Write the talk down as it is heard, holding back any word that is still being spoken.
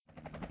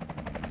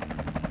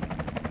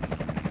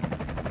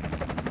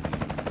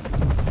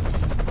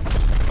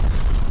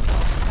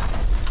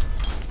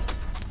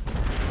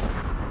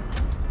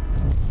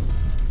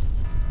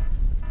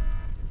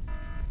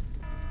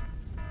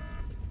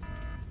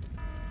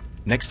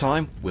Next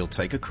time, we'll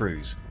take a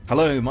cruise.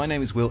 Hello, my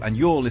name is Will, and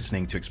you're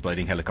listening to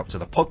Exploding Helicopter,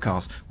 the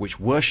podcast which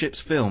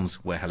worships films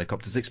where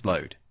helicopters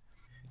explode.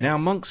 Now,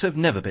 monks have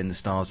never been the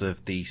stars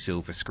of the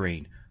silver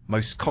screen.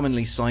 Most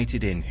commonly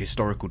cited in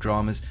historical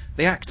dramas,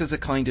 they act as a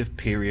kind of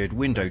period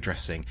window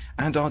dressing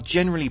and are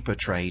generally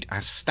portrayed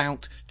as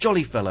stout,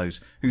 jolly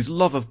fellows whose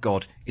love of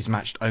God is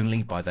matched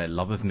only by their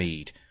love of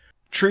mead.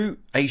 True,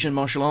 Asian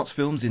martial arts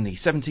films in the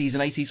 70s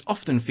and 80s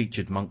often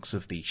featured monks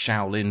of the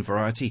Shaolin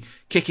variety,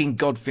 kicking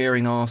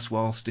God-fearing arse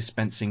whilst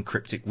dispensing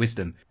cryptic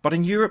wisdom. But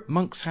in Europe,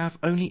 monks have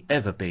only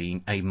ever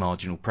been a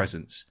marginal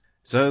presence.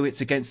 So it's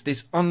against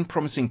this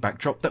unpromising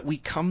backdrop that we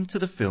come to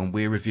the film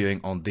we're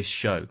reviewing on this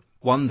show.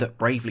 One that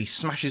bravely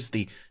smashes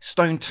the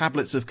stone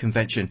tablets of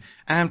convention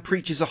and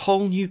preaches a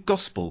whole new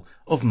gospel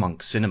of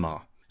monk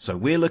cinema. So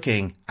we're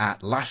looking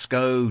at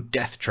Lasco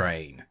Death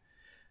Train.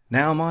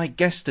 Now, my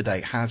guest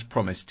today has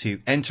promised to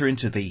enter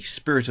into the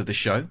spirit of the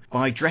show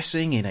by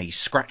dressing in a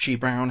scratchy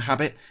brown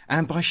habit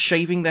and by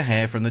shaving the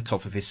hair from the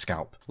top of his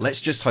scalp.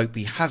 Let's just hope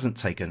he hasn't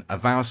taken a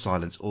vow of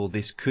silence, or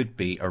this could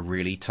be a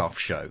really tough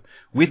show.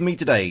 With me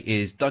today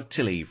is Doug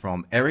Tilley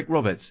from Eric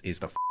Roberts is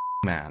the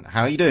Man.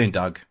 How are you doing,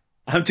 Doug?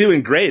 I'm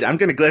doing great. I'm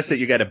going to guess that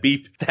you got to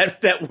beep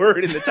that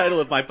word in the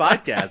title of my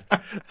podcast.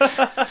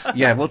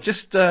 Yeah, well,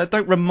 just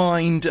don't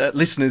remind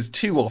listeners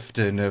too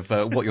often of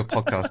what your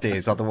podcast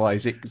is.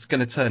 Otherwise, it's going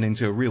to turn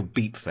into a real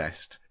beep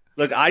fest.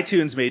 Look,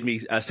 iTunes made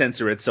me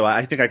censor it, so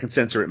I think I can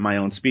censor it in my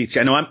own speech.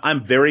 I know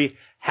I'm very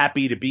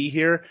happy to be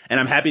here, and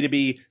I'm happy to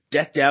be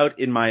decked out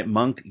in my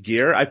monk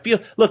gear.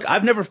 Look,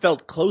 I've never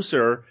felt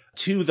closer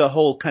to the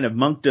whole kind of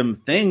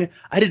monkdom thing.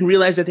 I didn't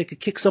realize that they could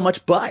kick so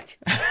much butt.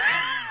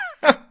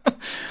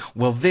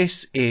 Well,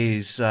 this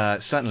is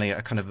certainly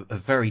a kind of a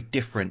very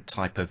different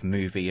type of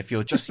movie. If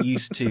you're just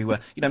used to,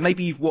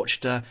 maybe you've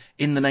watched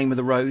In the Name of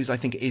the Rose, I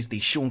think it is the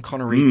Sean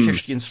Connery,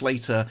 Christian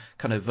Slater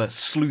kind of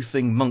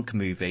sleuthing monk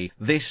movie.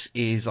 This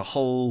is a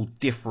whole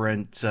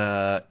different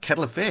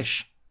kettle of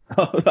fish.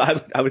 Oh,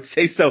 I would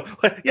say so.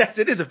 Yes,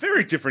 it is a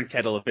very different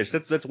kettle of fish.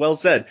 That's well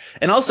said.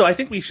 And also, I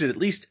think we should at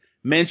least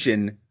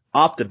mention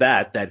off the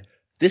bat that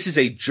this is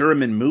a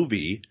German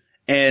movie,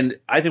 and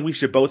I think we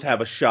should both have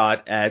a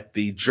shot at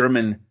the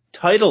German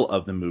title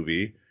of the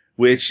movie,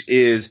 which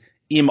is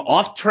Im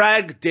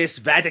Auftrag des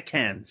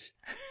Vatikans.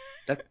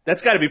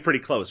 That's got to be pretty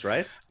close,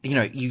 right?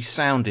 You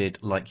sounded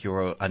like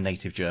you're a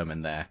native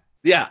German there.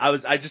 Yeah,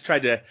 I just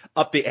tried to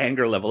up the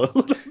anger level a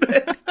little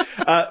bit.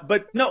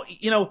 But no,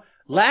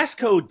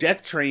 Lasco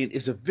Death Train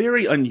is a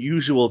very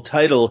unusual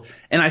title,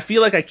 and I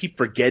feel like I keep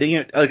forgetting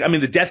it.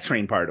 The Death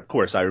Train part, of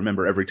course, I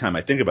remember every time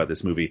I think about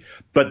this movie.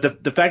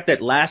 But the fact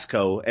that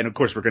Lasco, and of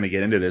course we're going to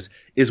get into this,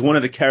 is one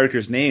of the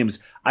characters' names,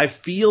 I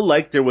feel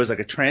like there was like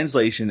a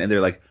translation, and they're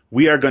like,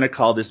 we are going to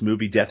call this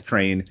movie Death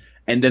Train.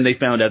 And then they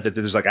found out that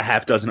there's like a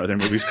half dozen other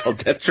movies called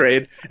Death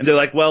Train. And they're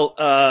like,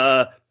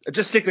 well,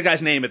 just stick the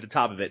guy's name at the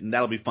top of it, and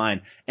that'll be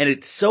fine. And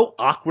it's so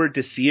awkward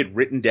to see it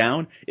written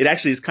down. It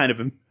actually is kind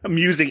of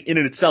amusing in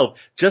and itself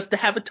just to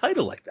have a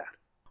title like that.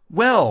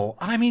 Well,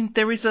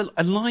 there is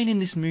a line in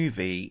this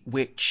movie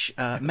which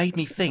made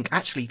me think,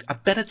 actually, a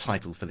better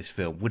title for this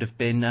film would have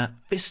been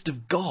Fist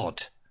of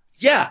God.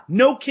 Yeah,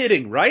 no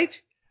kidding,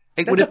 right?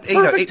 It would have,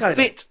 it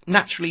fit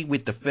naturally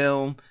with the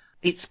film.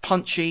 It's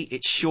punchy,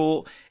 it's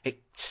short, it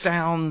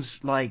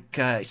sounds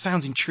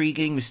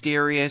intriguing,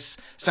 mysterious,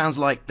 sounds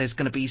like there's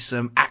going to be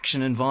some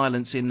action and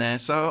violence in there.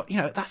 So,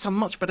 that's a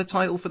much better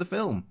title for the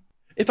film.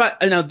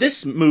 Now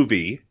this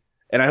movie,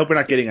 and I hope we're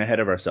not getting ahead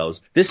of ourselves,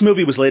 this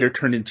movie was later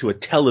turned into a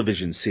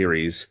television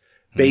series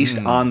based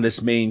on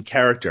this main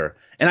character.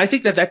 And I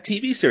think that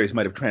TV series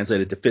might have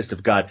translated to Fist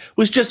of God,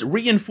 which just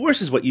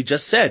reinforces what you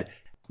just said.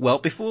 Well,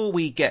 before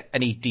we get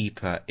any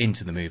deeper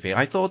into the movie,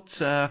 I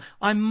thought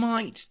I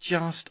might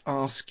just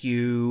ask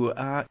you,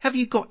 have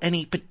you got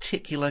any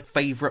particular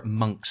favourite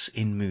monks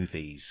in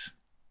movies?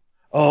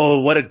 Oh,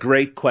 what a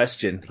great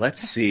question.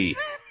 Let's see.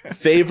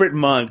 Favorite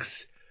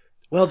monks.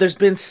 Well, there's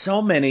been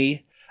so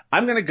many.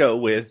 I'm going to go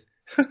with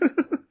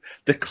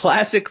the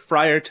classic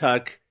Friar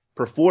Tuck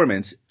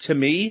performance, to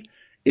me,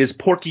 is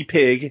Porky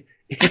Pig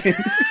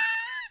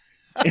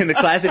in the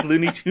classic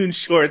Looney Tunes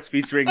shorts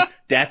featuring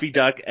Daffy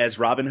Duck as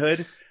Robin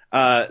Hood.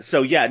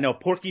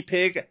 Porky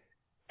Pig,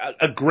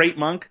 a great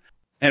monk.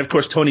 And of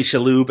course, Tony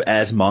Shalhoub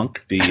as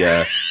Monk,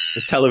 the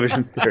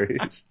television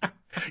series.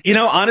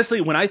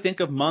 Honestly, when I think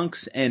of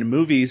monks and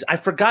movies, I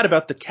forgot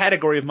about the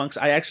category of monks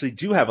I actually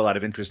do have a lot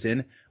of interest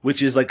in,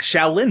 which is like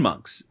Shaolin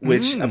monks,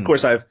 which of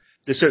course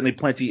there's certainly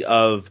plenty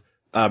of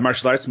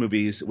martial arts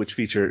movies which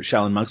feature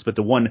Shaolin monks, but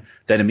the one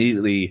that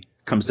immediately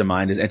comes to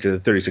mind is Enter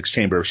the 36th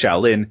Chamber of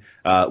Shaolin,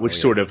 which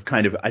sort of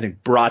kind of, I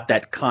think, brought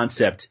that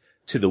concept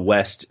to the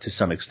West to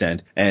some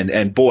extent.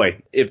 And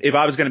boy, if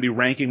I was going to be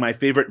ranking my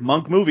favorite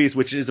monk movies,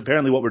 which is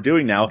apparently what we're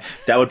doing now,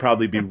 that would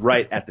probably be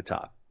right at the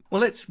top.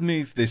 Well, let's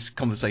move this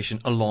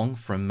conversation along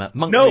from monk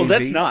movies. No,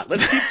 let's not.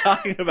 Let's keep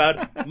talking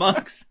about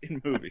monks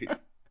in movies.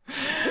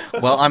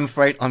 Well, I'm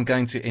afraid I'm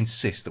going to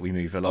insist that we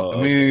move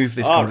along. Move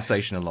this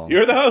conversation along.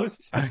 You're the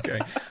host. Okay.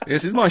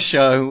 This is my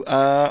show.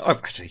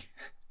 Actually,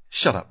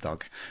 shut up,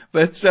 Doug.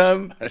 But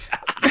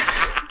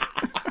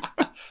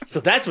So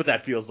that's what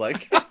that feels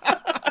like.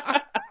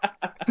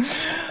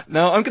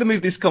 Now, I'm going to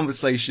move this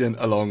conversation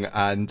along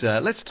and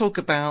let's talk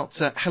about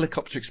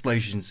helicopter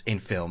explosions in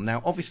film.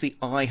 Now, obviously,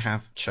 I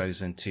have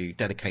chosen to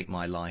dedicate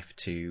my life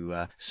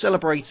to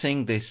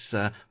celebrating this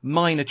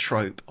minor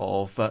trope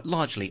of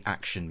largely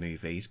action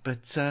movies.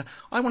 But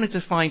I wanted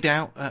to find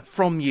out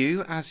from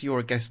you, as you're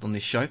a guest on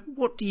this show,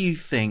 what do you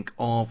think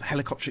of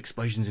helicopter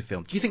explosions in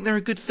film? Do you think they're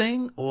a good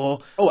thing, or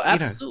Oh,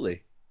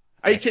 absolutely.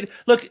 Are you kidding?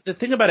 Look, the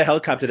thing about a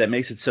helicopter that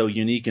makes it so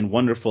unique and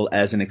wonderful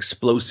as an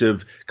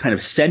explosive kind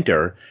of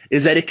center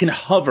is that it can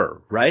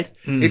hover, right?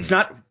 It's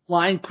not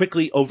flying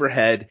quickly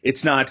overhead.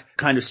 It's not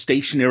kind of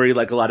stationary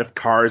like a lot of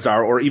cars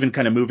are, or even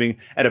kind of moving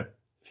at a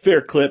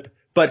fair clip.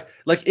 But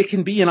like it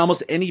can be in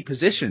almost any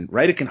position,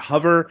 right? It can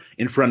hover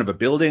in front of a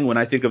building. When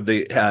I think of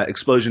the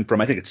explosion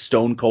from, I think it's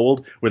Stone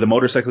Cold, where the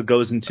motorcycle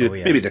goes into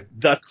maybe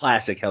the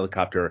classic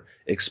helicopter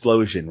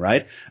explosion,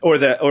 right?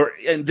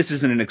 And this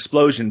isn't an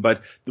explosion,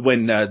 but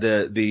when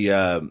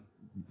the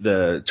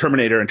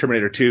Terminator and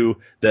Terminator 2,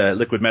 the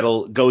liquid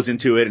metal goes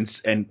into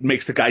it and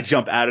makes the guy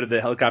jump out of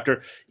the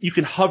helicopter. You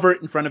can hover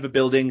it in front of a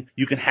building.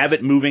 You can have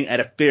it moving at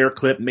a fair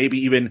clip, maybe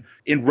even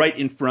right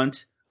in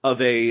front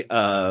of a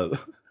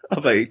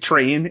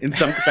train in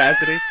some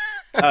capacity.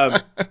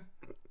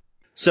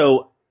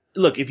 So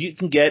look, if you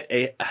can get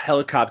a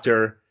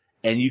helicopter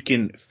and you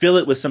can fill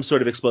it with some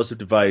sort of explosive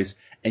device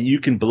and you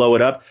can blow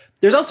it up,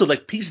 there's also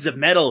like pieces of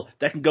metal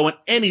that can go in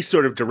any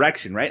sort of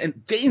direction, right?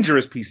 And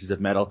dangerous pieces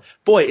of metal.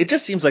 Boy, it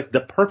just seems like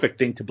the perfect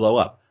thing to blow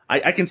up.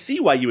 I can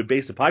see why you would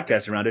base a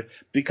podcast around it,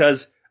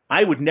 because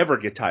I would never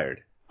get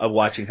tired of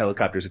watching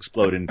helicopters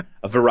explode in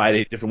a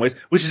variety of different ways,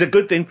 which is a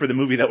good thing for the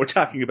movie that we're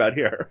talking about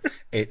here.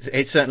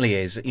 It certainly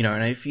is.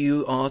 And if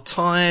you are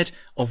tired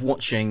of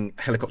watching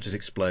helicopters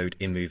explode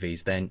in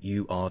movies, then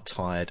you are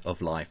tired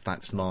of life.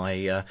 That's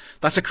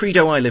that's a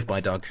credo I live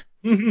by, Doug.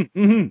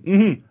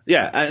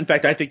 Yeah. In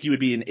fact, I think you would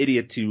be an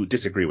idiot to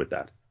disagree with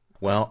that.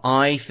 Well,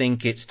 I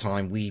think it's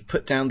time we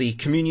put down the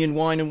communion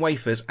wine and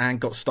wafers and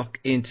got stuck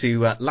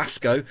into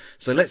Lasco.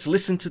 So let's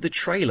listen to the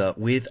trailer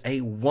with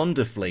a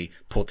wonderfully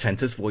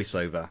portentous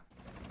voiceover.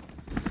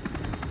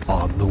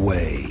 On the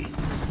way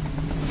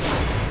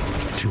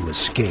to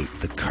escape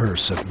the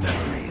curse of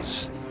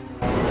memories.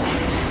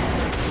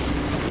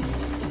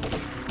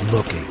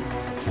 Looking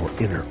for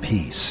inner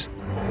peace.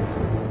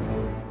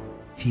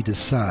 He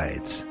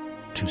decides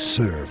to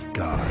serve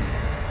God.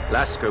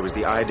 Lasco is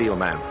the ideal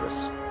man for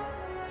us.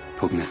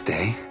 Pugnus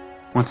Day?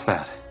 What's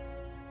that?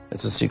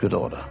 It's a secret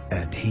order.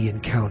 And he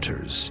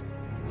encounters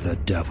the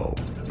devil.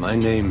 My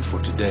name for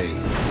today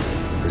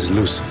is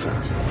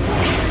Lucifer.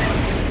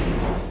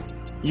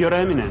 Your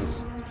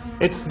Eminence,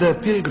 it's the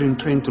pilgrim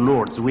train to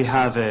Lourdes. We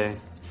have a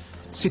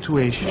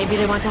situation. Maybe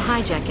they want to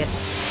hijack it.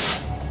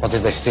 What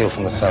did they steal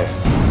from the safe?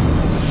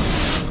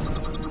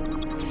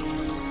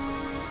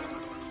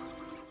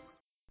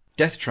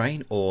 Death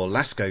Train, or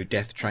Lasco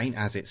Death Train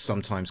as it's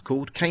sometimes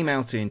called, came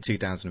out in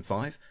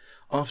 2005.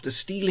 After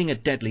stealing a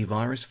deadly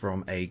virus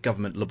from a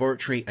government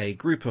laboratory, a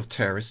group of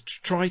terrorists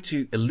try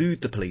to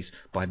elude the police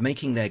by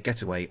making their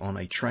getaway on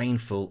a train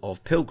full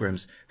of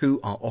pilgrims who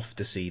are off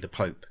to see the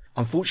Pope.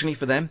 Unfortunately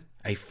for them,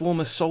 a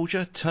former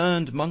soldier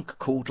turned monk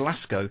called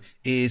Lasco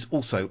is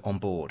also on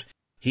board.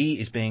 He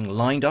is being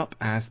lined up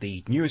as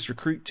the newest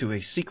recruit to a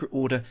secret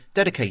order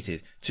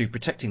dedicated to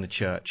protecting the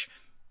church.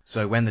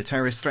 So when the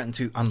terrorists threaten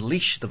to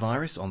unleash the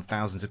virus on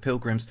thousands of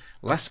pilgrims,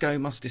 Lasco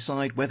must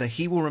decide whether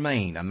he will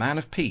remain a man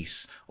of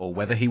peace or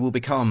whether he will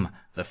become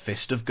the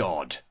Fist of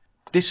God.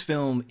 This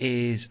film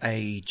is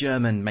a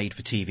German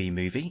made-for-TV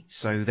movie,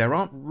 so there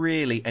aren't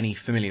really any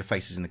familiar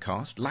faces in the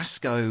cast.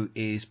 Lasco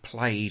is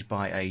played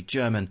by a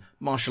German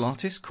martial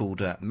artist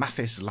called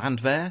Mathis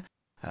Landwehr.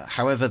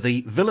 However,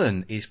 the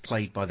villain is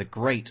played by the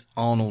great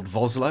Arnold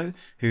Vosloo,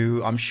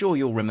 who I'm sure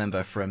you'll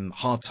remember from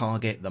Hard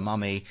Target, The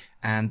Mummy,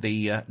 and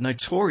the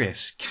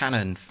notorious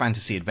canon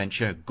fantasy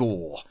adventure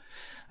Gore.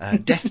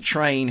 Death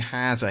Train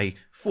has a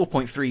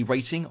 4.3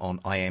 rating on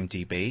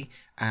IMDb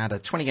and a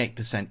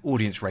 28%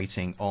 audience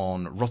rating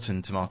on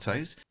Rotten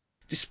Tomatoes.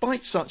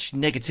 Despite such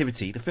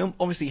negativity, the film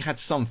obviously had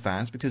some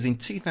fans because in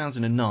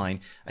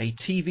 2009, a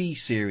TV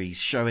series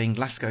showing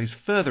Lasco's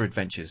further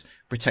adventures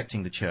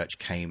protecting the church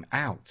came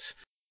out.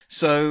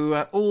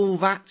 So all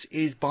that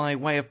is by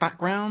way of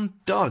background.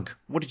 Doug,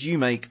 what did you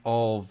make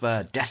of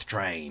Death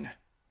Train?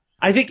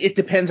 I think it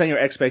depends on your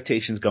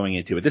expectations going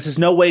into it. This is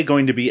no way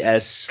going to be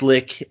as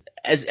slick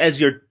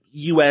as your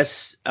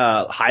U.S.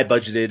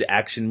 high-budgeted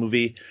action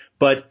movie,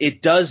 but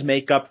it does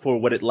make up for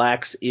what it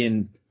lacks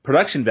in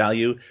production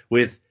value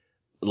with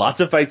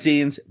lots of fight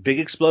scenes, big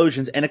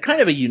explosions, and a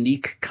kind of a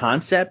unique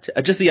concept.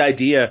 Just the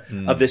idea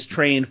of this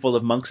train full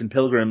of monks and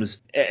pilgrims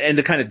and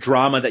the kind of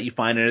drama that you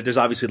find in it. There's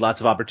obviously lots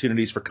of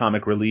opportunities for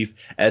comic relief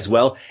as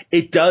well.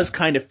 It does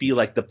kind of feel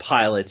like the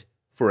pilot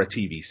for a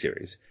TV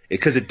series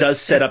because it does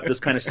set up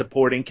those kind of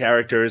supporting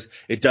characters.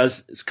 It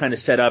does kind of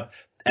set up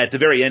at the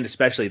very end,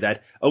 especially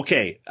that,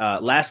 okay,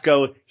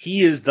 Lasco,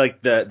 he is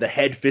like the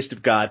head fist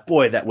of God.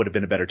 Boy, that would have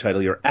been a better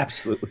title. You're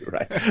absolutely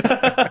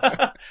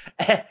right.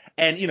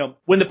 And,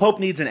 when the Pope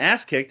needs an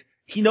ass kicked,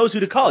 he knows who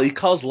to call. He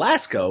calls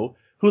Lasco,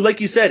 who,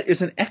 like you said,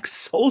 is an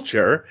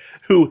ex-soldier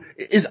who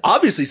is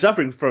obviously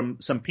suffering from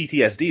some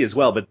PTSD as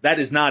well, but that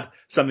is not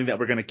something that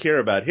we're going to care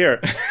about here.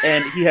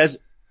 And he has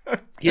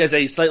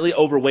a slightly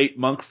overweight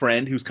monk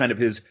friend who's kind of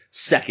his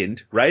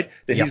second, right?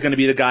 That he's going to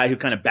be the guy who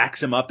kind of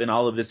backs him up in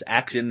all of this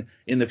action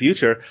in the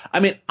future. I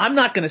mean, I'm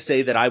not going to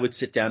say that I would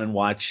sit down and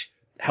watch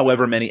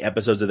however many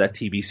episodes of that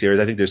TV series.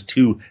 I think there's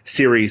 2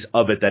 series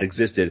of it that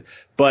existed,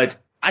 but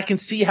I can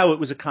see how it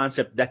was a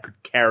concept that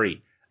could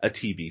carry a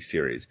TV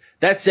series.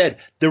 That said,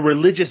 the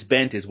religious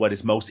bent is what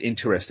is most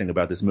interesting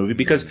about this movie,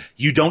 because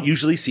you don't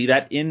usually see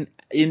that in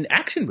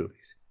action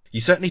movies. You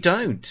certainly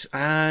don't.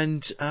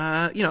 And,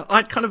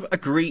 I'd kind of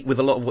agree with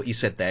a lot of what you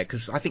said there,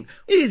 because I think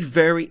it is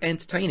very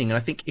entertaining. And I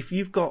think if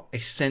you've got a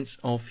sense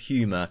of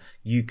humour,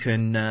 you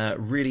can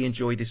really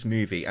enjoy this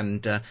movie.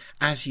 And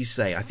as you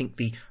say, I think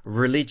the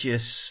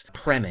religious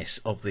premise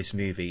of this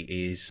movie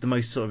is the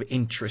most sort of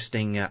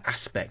interesting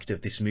aspect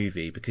of this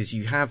movie, because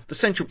you have the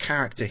central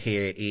character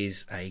here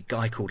is a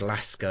guy called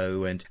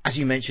Lasco. And as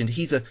you mentioned,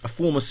 he's a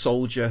former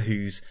soldier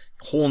who's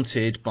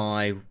haunted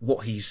by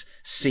what he's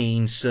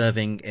seen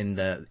serving in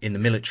the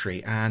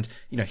military, and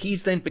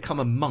he's then become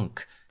a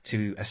monk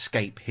to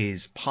escape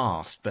his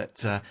past.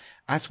 But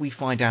as we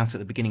find out at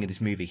the beginning of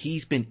this movie,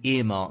 he's been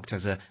earmarked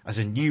as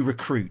a new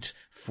recruit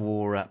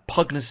for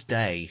Pugnus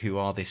Day, who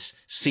are this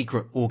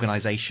secret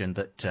organization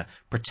that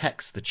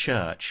protects the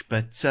church.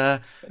 But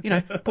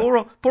poor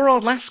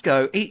old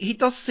Lasco, he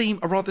does seem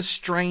a rather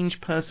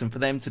strange person for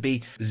them to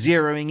be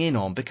zeroing in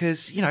on,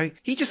 because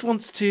he just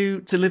wants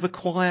to live a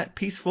quiet,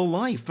 peaceful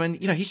life, and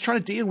he's trying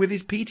to deal with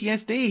his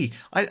PTSD.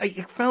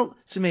 It felt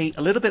to me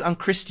a little bit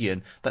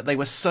unchristian that they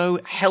were so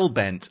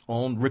hell-bent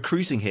on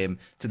recruiting him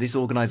to this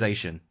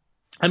organization.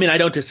 I mean, I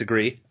don't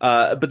disagree,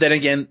 but then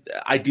again,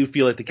 I do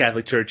feel like the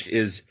Catholic Church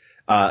is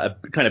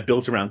kind of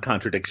built around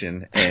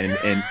contradiction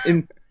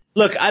and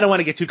look, I don't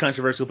want to get too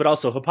controversial, but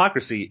also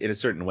hypocrisy in a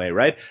certain way,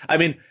 right? I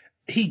mean,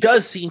 he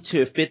does seem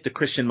to fit the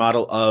Christian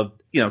model of,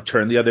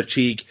 turn the other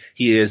cheek.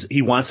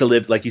 He wants to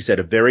live, like you said,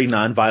 a very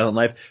nonviolent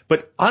life.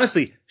 But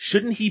honestly,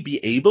 shouldn't he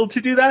be able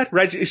to do that,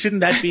 right?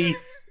 Shouldn't that be,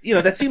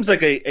 that seems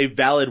like a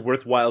valid,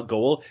 worthwhile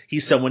goal.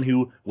 He's someone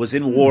who was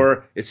in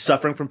war, is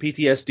suffering from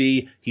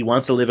PTSD. He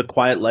wants to live a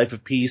quiet life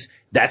of peace.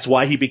 That's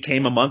why he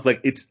became a monk.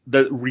 Like, it's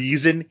the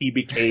reason he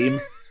became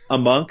a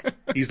monk.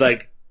 He's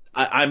like,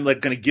 I'm like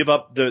going to give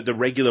up the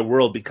regular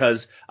world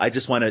because I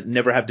just want to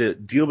never have to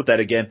deal with that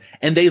again.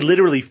 And they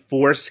literally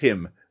force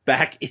him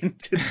back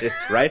into this,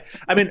 right?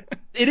 I mean,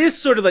 it is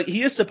sort of like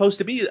he is supposed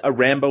to be a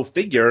Rambo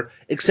figure,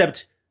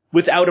 except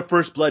without a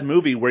First Blood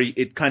movie where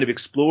it kind of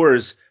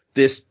explores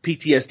this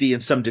PTSD in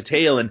some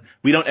detail, and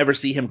we don't ever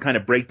see him kind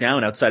of break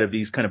down outside of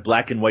these kind of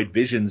black and white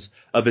visions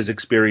of his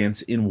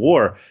experience in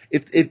war.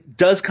 It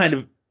does kind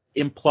of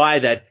imply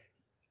that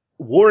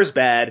war is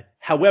bad.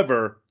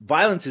 However,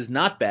 violence is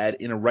not bad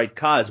in a right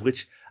cause,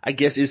 which I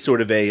guess is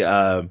sort of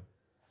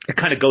it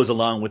kind of goes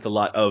along with a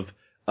lot of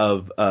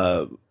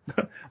I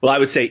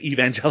would say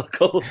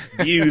evangelical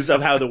views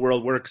of how the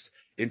world works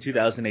in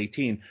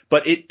 2018.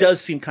 But it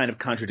does seem kind of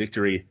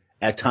contradictory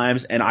at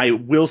times. And I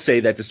will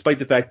say that despite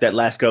the fact that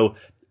Lasco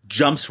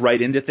jumps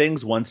right into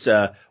things once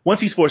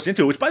he's forced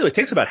into it, which by the way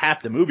takes about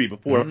half the movie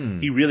before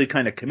he really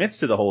kind of commits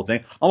to the whole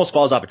thing, almost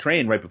falls off a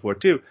train right before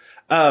too.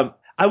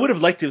 I would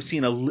have liked to have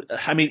seen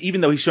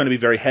even though he's shown to be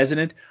very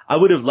hesitant, I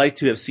would have liked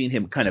to have seen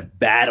him kind of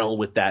battle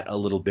with that a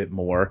little bit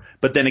more.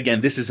 But then again,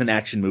 this is an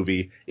action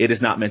movie. It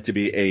is not meant to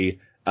be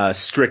a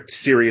strict,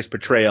 serious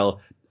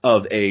portrayal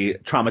of a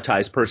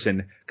traumatized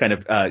person kind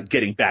of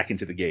getting back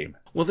into the game.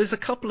 Well, there's a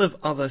couple of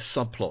other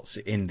subplots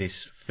in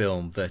this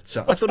film that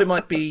I thought it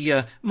might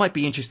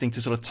be interesting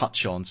to sort of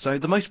touch on. So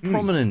the most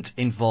prominent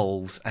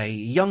involves a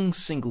young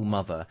single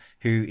mother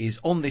who is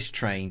on this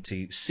train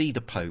to see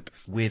the Pope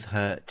with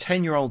her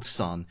 10-year-old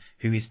son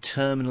who is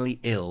terminally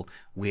ill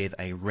with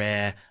a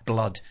rare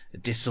blood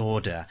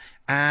disorder.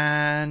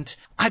 And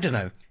I don't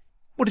know,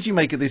 what did you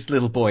make of this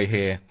little boy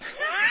here?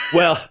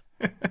 Well,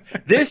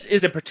 this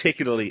is a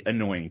particularly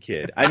annoying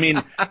kid. I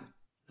mean,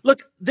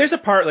 look, there's a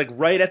part like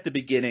right at the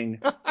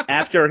beginning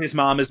after his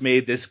mom has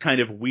made this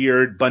kind of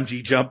weird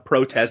bungee jump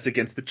protest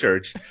against the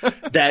church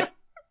that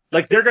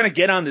like they're going to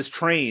get on this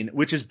train,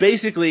 which is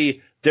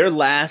basically their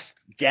last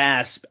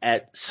gasp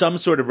at some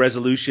sort of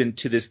resolution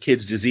to this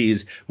kid's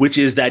disease, which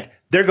is that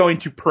they're going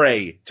to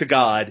pray to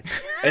God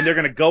and they're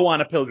going to go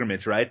on a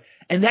pilgrimage, right?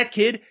 And that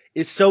kid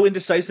is so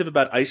indecisive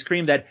about ice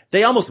cream that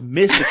they almost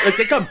miss it. Like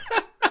they come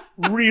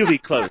really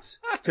close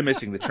to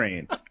missing the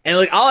train. And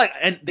like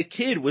and the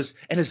kid was,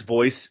 and his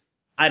voice,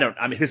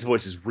 his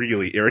voice is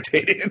really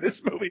irritating in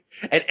this movie.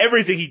 And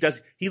everything he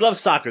does, he loves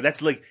soccer.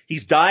 That's like,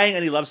 he's dying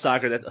and he loves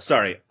soccer.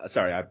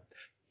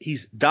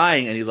 He's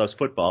dying and he loves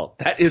football.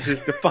 That is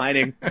his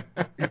defining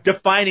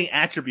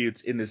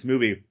attributes in this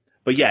movie.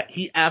 But yeah,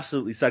 he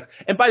absolutely sucks.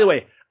 And by the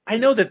way, I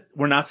know that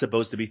we're not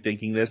supposed to be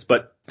thinking this,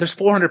 but there's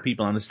 400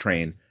 people on this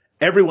train.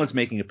 Everyone's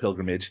making a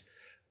pilgrimage.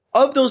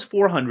 Of those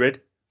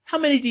 400, how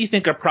many do you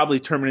think are probably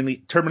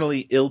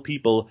terminally ill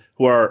people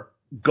who are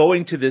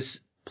going to this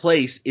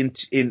place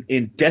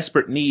in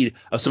desperate need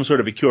of some sort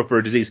of a cure for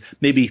a disease.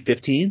 Maybe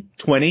 15,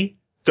 20,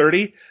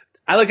 30.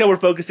 I like how we're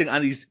focusing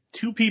on these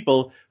two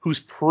people whose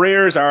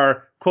prayers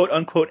are quote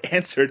unquote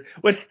answered,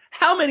 when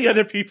how many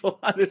other people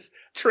on this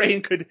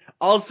train could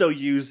also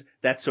use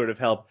that sort of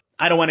help?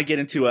 I don't want to get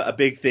into a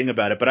big thing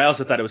about it, but I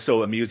also thought it was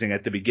so amusing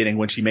at the beginning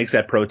when she makes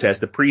that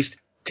protest. The priest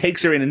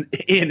takes her in,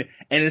 and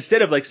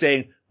instead of like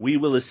saying, we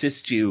will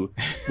assist you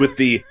with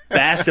the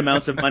vast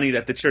amounts of money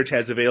that the church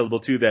has available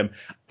to them,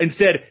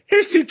 instead,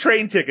 here's 2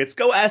 train tickets.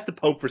 Go ask the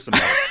Pope for some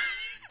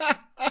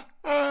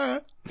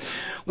help.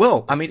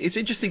 Well, I mean, it's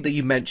interesting that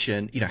you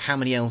mention, how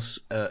many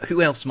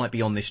who else might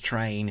be on this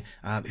train,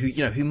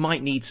 who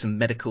might need some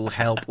medical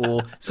help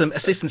or some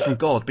assistance from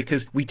God,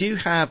 because we do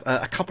have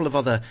a couple of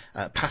other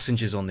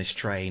passengers on this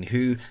train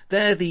who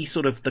they're the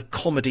sort of the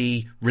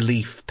comedy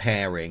relief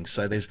pairing.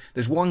 So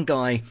there's one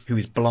guy who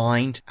is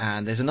blind,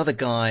 and there's another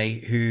guy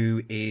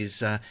who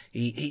is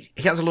he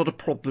has a lot of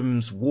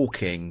problems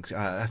walking.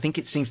 I think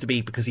it seems to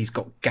be because he's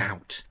got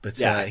gout, but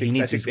he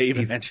needs his. They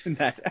even mentioned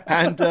that,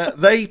 and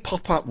they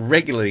pop up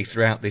regularly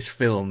throughout this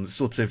film,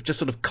 sort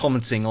of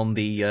commenting on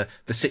the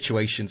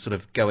situation sort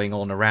of going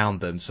on around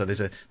them. So there's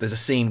a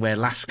scene where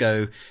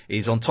Lasco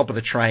is on top of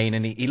the train,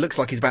 and he looks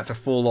like he's about to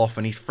fall off,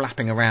 and he's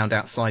flapping around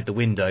outside the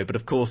window. But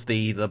of course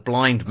the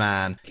blind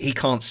man, he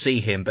can't see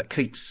him, but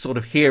keeps sort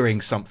of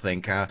hearing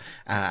something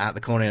at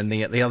the corner. And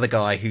the other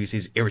guy, who's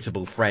his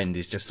irritable friend,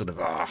 is just sort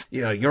of,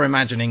 you're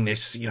imagining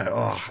this,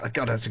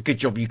 God, that's a good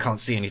job you can't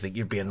see anything.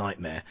 You'd be a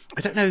nightmare.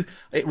 I don't know.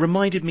 It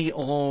reminded me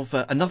of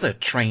another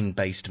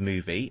train-based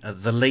movie,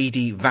 The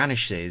Lady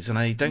Vanishes, and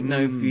I don't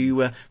know if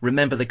you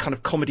remember the kind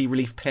of comedy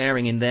relief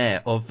pairing in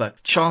there of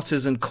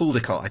Charters and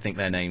Caldecott, I think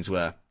their names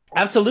were.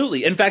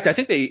 Absolutely. In fact, I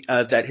think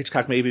that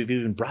Hitchcock maybe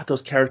even brought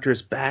those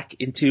characters back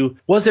into.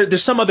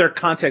 There's some other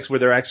context where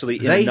they're actually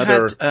in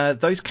another. Had,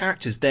 those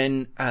characters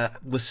then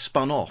were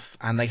spun off,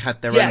 and they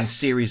had their own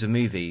series of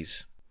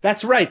movies.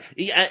 That's right.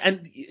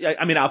 And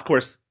I mean, of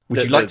course.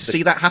 Would you like to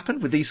see that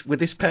happen with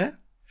this pair?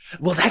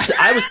 Well,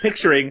 I was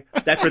picturing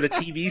that for the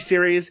TV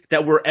series,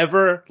 that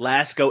wherever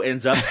Lasco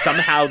ends up,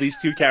 somehow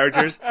these two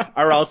characters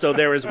are also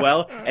there as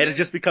well. And it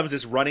just becomes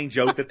this running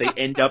joke that they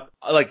end up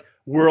like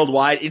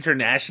worldwide,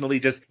 internationally,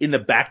 just in the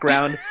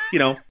background,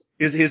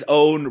 his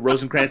own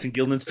Rosencrantz and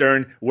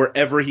Guildenstern,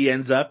 wherever he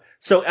ends up.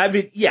 So, I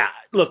mean, yeah,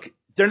 look,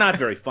 they're not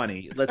very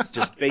funny. Let's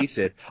just face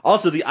it.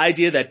 Also, the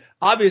idea that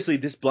obviously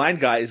this blind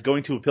guy is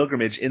going to a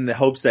pilgrimage in the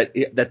hopes that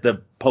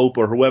the Pope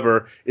or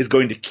whoever is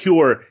going to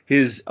cure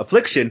his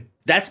affliction.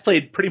 That's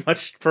played pretty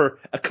much for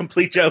a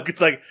complete joke. It's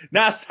like,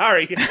 nah,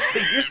 sorry,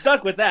 you're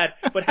stuck with that,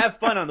 but have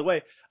fun on the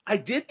way. I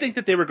did think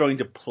that they were going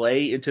to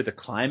play into the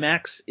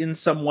climax in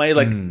some way,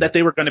 like that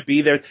they were going to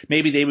be there.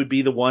 Maybe they would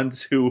be the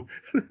ones who,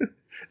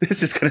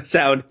 this is going to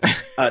sound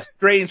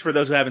strange for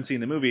those who haven't seen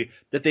the movie,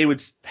 that they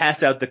would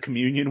pass out the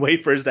communion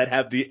wafers that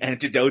have the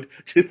antidote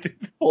to the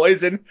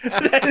poison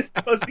that is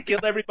supposed to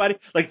kill everybody.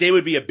 Like they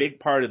would be a big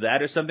part of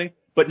that or something.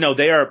 But no,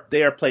 they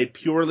are played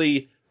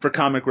purely for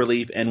comic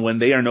relief, and when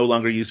they are no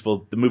longer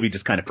useful, the movie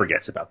just kind of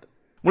forgets about them.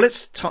 Well,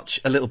 let's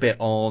touch a little bit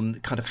on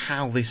kind of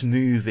how this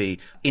movie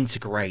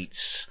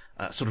integrates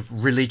sort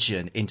of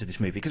religion into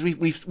this movie, because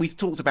we've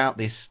talked about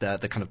this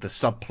the kind of the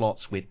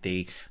subplots with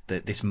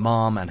this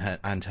mom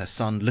and her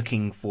son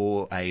looking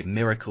for a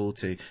miracle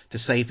to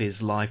save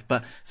his life,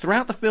 but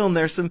throughout the film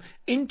there are some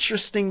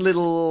interesting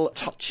little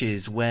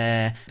touches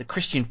where the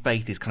Christian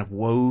faith is kind of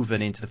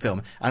woven into the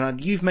film,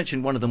 and you've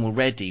mentioned one of them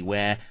already,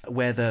 where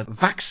the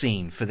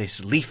vaccine for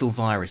this lethal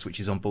virus which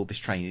is on board this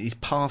train is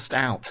passed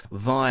out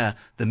via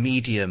the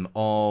medium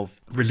of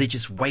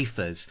religious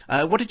wafers.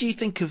 What did you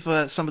think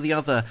of some of the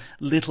other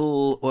little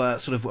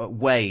sort of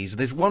ways?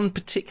 There's one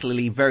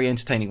particularly very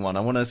entertaining one.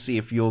 I want to see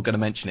if you're going to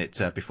mention it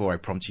before I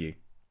prompt you.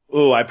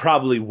 Oh, I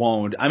probably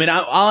won't. I mean,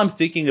 all I'm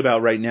thinking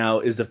about right now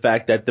is the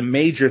fact that the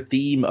major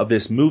theme of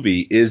this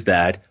movie is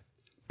that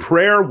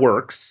prayer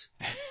works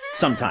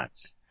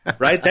sometimes,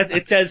 right?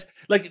 It says,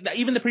 like,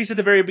 even the priest at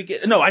the very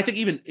beginning. No, I think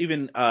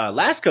even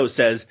Lasco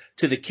says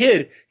to the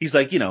kid, he's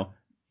like,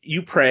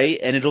 you pray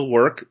and it'll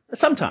work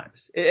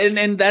sometimes,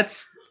 and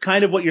that's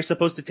kind of what you're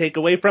supposed to take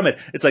away from it.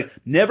 It's like,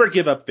 never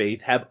give up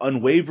faith, have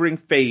unwavering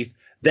faith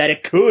that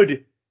it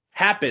could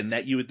happen,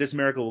 that this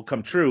miracle will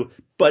come true,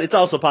 but it's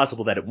also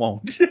possible that it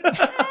won't.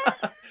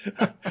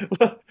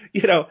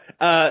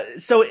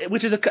 So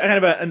which is a kind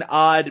of an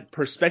odd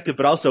perspective,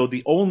 but also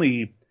the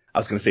only, I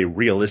was going to say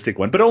realistic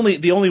one, but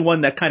the only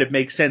one that kind of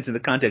makes sense in the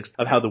context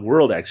of how the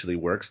world actually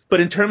works. But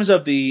in terms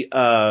of the,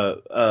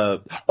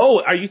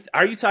 are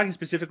you talking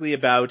specifically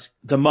about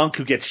the monk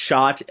who gets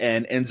shot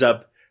and ends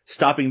up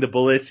stopping the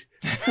bullet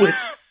with,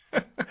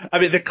 I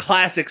mean, the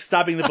classic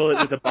stopping the bullet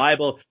with the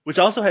Bible, which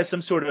also has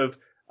some sort of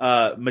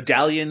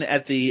medallion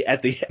at the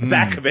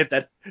back of it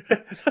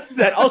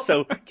that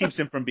also keeps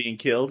him from being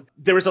killed.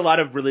 There was a lot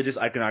of religious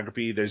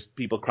iconography. There's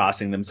people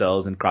crossing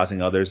themselves and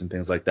crossing others and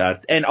things like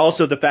that. And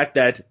also the fact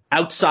that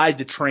outside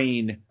the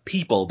train,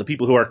 the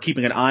people who are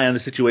keeping an eye on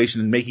the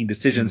situation and making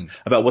decisions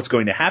about what's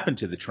going to happen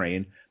to the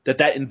train,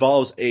 that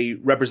involves a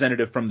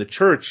representative from the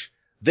church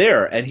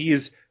there. And he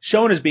is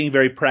shown as being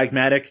very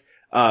pragmatic,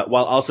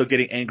 while also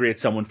getting angry at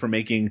someone for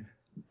making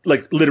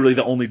like literally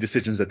the only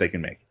decisions that they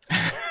can make.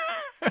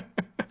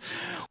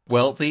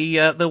 Well,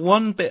 the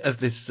one bit of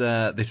this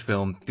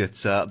film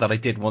that I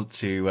did want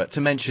to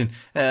mention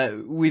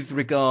with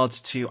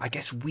regards to, I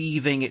guess,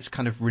 weaving its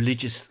kind of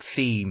religious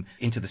theme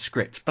into the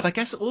script, but I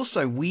guess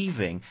also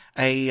weaving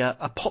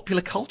a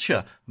popular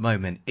culture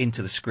moment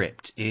into the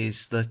script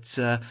is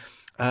that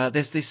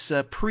there's this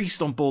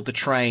priest on board the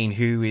train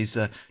who is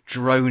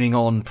droning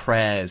on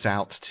prayers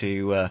out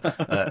to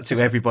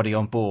everybody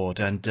on board,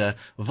 and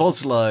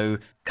Vosloo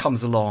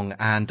comes along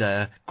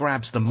and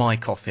grabs the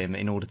mic off him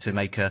in order to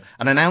make an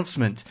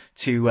announcement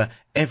to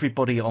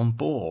everybody on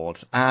board.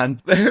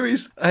 And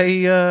there's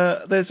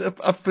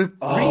for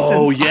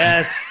Oh, reasons.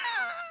 yes.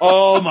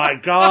 Oh my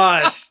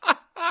gosh.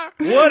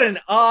 What an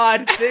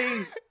odd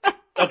thing.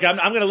 Okay, I'm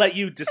going to let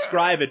you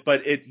describe it,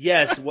 but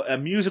a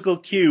musical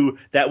cue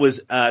that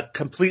was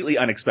completely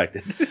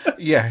unexpected.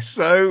 Yeah,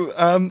 so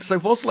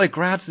Vosloo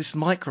grabs this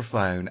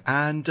microphone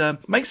and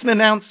makes an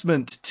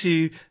announcement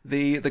to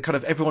the kind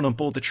of everyone on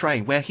board the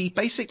train, where he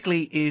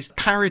basically is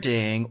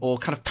parodying or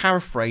kind of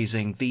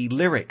paraphrasing the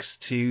lyrics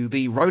to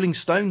the Rolling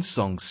Stones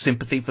song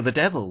 "Sympathy for the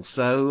Devil."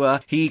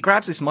 So he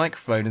grabs this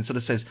microphone and sort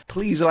of says,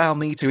 "Please allow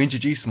me to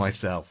introduce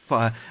myself,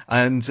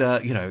 and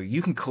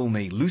you can call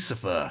me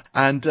Lucifer."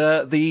 And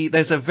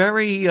there's a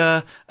very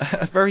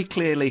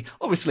clearly,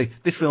 obviously,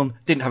 this film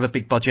didn't have a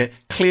big budget.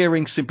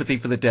 Clearing "Sympathy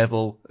for the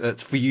Devil"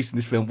 for use in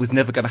this film was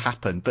never going to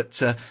happen,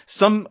 but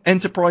some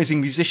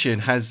enterprising musician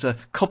has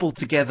cobbled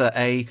together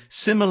a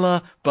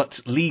similar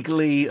but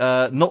legally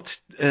not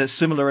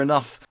similar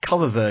enough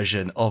cover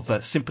version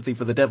of "Sympathy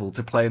for the Devil"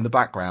 to play in the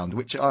background,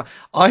 which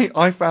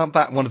I found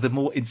that one of the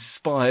more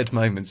inspired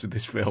moments of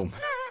this film.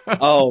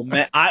 Oh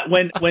man,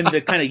 when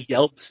the kind of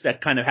yelps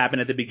that kind of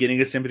happened at the beginning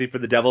of Sympathy for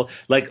the Devil,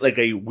 like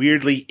a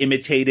weirdly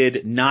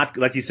imitated, not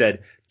like you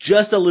said,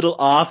 just a little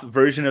off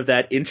version of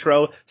that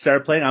intro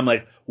started playing, I'm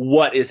like,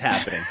 what is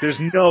happening? There's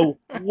no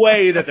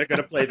way that they're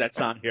going to play that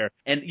song here.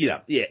 And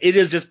it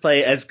is just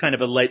play as kind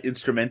of a light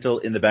instrumental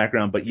in the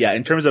background. But yeah,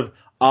 in terms of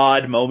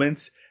odd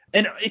moments,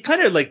 and it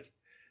kind of like,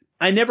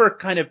 I never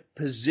kind of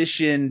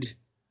positioned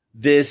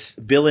this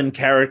villain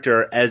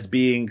character as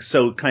being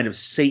so kind of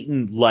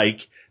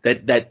Satan-like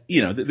that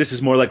this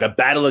is more like a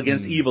battle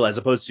against evil as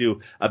opposed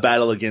to a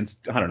battle against,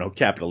 I don't know,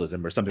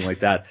 capitalism or something like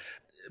that.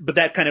 But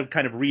that kind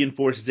of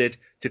reinforces it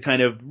to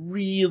kind of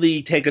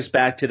really take us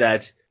back to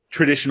that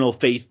traditional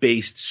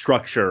faith-based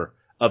structure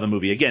of a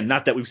movie. Again,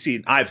 not that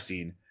I've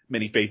seen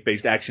many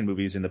faith-based action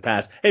movies in the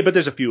past. Hey, but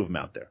there's a few of them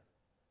out there.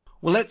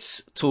 Well,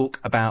 let's talk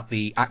about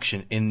the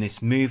action in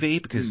this movie,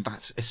 because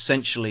that's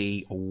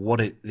essentially what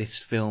this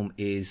film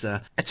is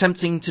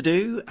attempting to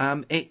do.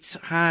 It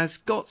has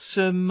got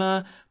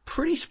some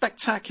pretty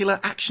spectacular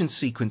action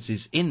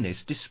sequences in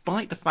this,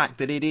 despite the fact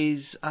that it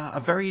is a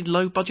very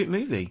low-budget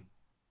movie.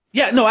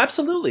 Yeah, no,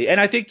 absolutely.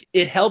 And I think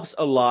it helps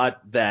a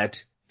lot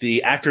that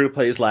the actor who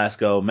plays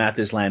Lasco,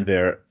 Mathis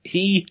Lanvere,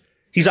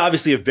 he's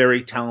obviously a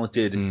very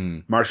talented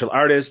martial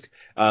artist.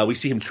 We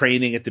see him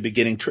training at the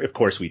beginning. Of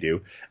course we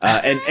do.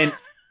 And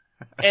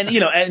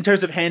in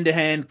terms of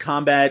hand-to-hand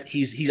combat, I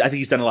think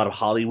he's done a lot of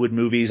Hollywood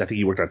movies. I think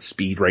he worked on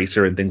Speed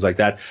Racer and things like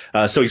that.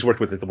 So he's worked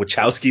with the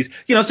Wachowskis.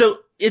 So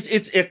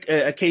it's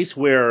a case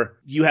where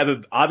you have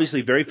a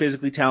obviously very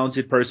physically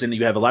talented person.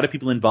 You have a lot of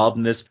people involved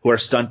in this who are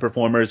stunt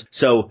performers.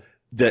 So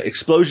the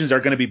explosions are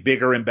going to be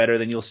bigger and better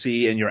than you'll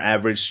see in your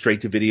average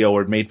straight-to-video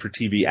or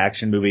made-for-TV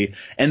action movie.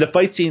 And the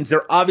fight scenes,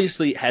 there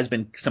obviously has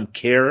been some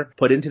care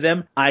put into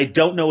them. I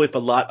don't know if a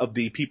lot of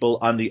the people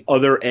on the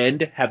other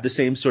end have the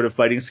same sort of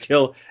fighting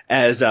skill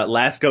as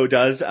Lasco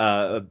does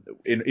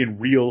in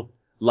real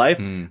life.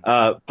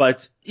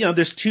 But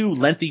there's two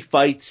lengthy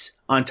fights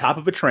on top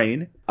of a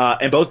train,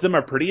 and both of them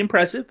are pretty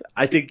impressive.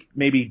 I think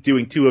maybe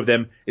doing two of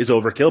them is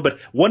overkill, but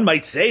one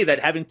might say that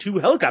having two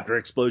helicopter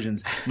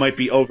explosions might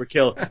be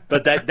overkill,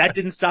 but that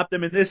didn't stop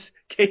them in this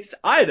case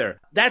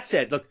either. That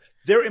said, look,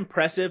 they're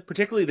impressive.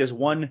 Particularly there's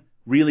one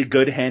really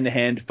good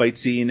hand-to-hand fight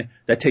scene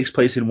that takes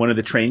place in one of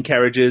the train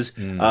carriages.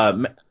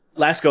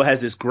 Lasco has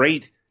this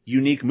great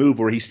unique move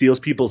where he steals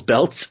people's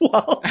belts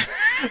while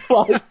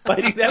he's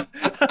fighting them.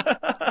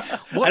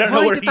 I don't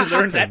know where he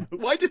learned that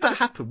move. Why did that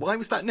happen? Why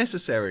was that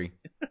necessary?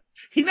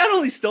 He not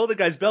only stole the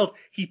guy's belt,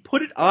 he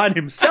put it on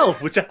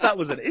himself, which I thought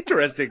was an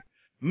interesting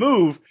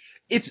move.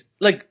 It's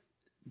like,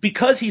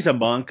 because he's a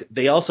monk,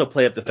 they also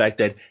play up the fact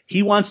that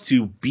he wants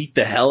to beat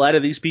the hell out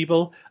of these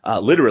people,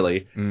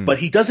 literally, but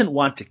he doesn't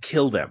want to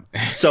kill them.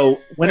 So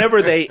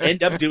whenever they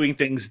end up doing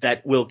things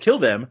that will kill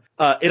them,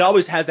 it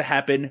always has to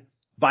happen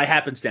by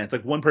happenstance.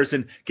 Like one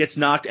person gets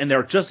knocked and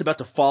they're just about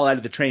to fall out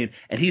of the train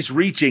and he's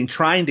reaching,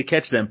 trying to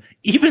catch them,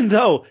 even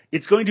though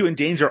it's going to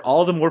endanger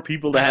all the more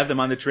people to have them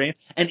on the train.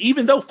 And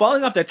even though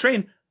falling off that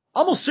train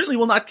almost certainly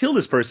will not kill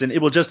this person,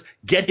 it will just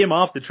get him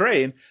off the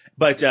train.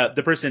 But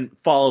the person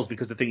falls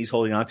because the thing he's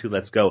holding on to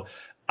lets go.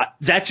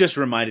 That just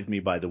reminded me,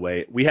 by the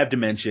way, we have to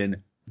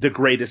mention the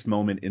greatest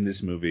moment in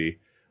this movie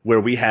where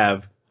we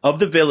have, of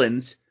the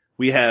villains,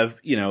 we have,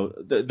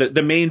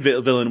 the main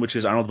villain, which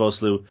is Arnold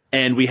Vosloo,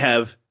 and we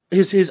have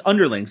his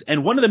underlings.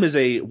 And one of them is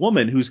a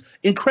woman who's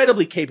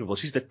incredibly capable.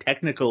 She's the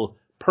technical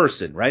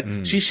person,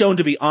 right? She's shown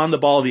to be on the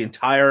ball the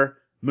entire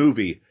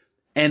movie.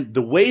 And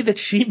the way that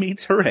she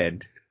meets her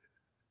end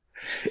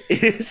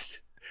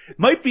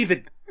might be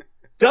the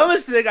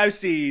dumbest thing I've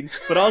seen,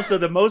 but also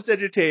the most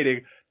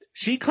entertaining.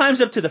 She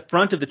climbs up to the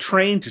front of the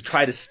train to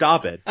try to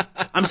stop it.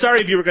 I'm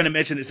sorry if you were going to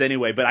mention this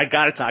anyway, but I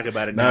got to talk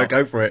about it now. No,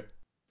 go for it.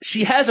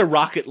 She has a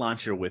rocket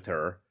launcher with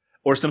her,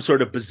 or some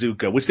sort of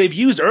bazooka, which they've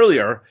used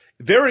earlier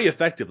very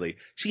effectively.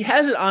 She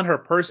has it on her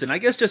person, I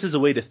guess just as a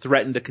way to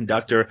threaten the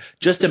conductor,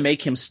 just to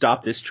make him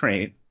stop this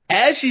train.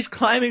 As she's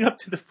climbing up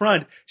to the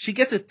front, she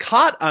gets it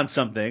caught on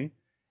something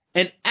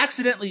and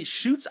accidentally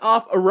shoots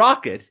off a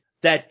rocket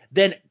that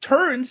then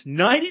turns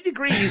 90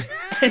 degrees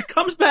and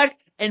comes back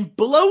and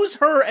blows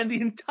her and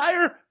the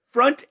entire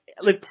front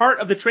part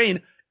of the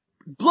train,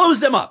 blows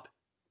them up.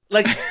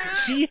 Like,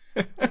 she,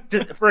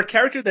 for a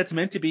character that's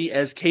meant to be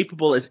as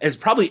capable as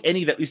probably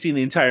any that we see in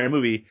the entire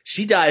movie,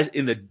 she dies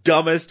in the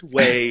dumbest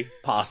way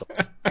possible.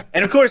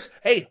 And of course,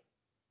 hey,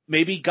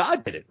 maybe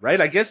God did it,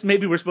 right? I guess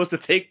maybe we're supposed to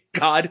think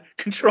God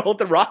controlled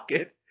the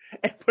rocket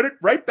and put it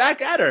right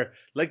back at her.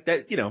 Like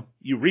that,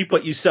 you reap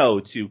what you sow,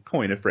 to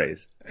coin a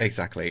phrase.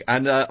 Exactly.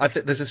 And I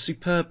think there's a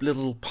superb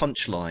little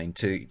punchline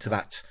to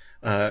that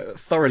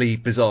thoroughly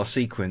bizarre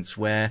sequence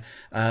where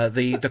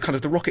the kind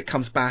of the rocket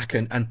comes back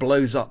and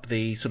blows up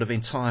the sort of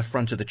entire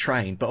front of the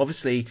train, but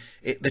obviously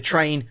the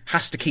train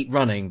has to keep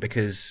running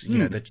because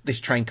this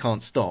train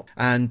can't stop,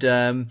 and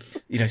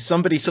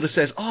somebody sort of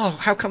says, oh,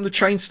 how come the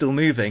train's still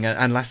moving,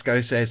 and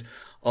Lasco says,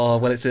 oh,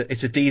 well, it's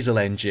a diesel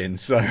engine.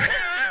 So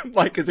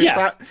like as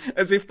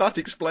if that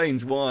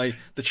explains why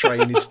the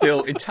train is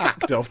still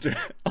intact after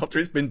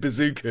it's been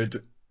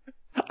bazookaed.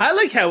 I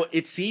like how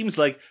it seems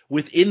like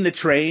within the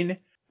train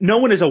no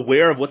one is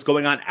aware of what's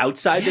going on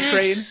outside the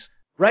train,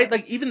 right?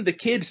 Like even the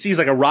kid sees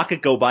like a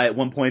rocket go by at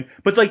one point,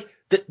 but like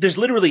there's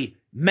literally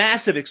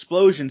massive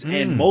explosions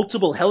and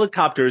multiple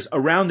helicopters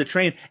around the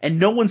train, and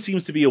no one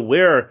seems to be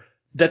aware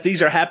that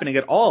these are happening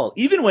at all.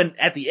 Even when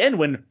at the end,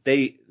 when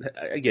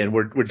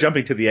we're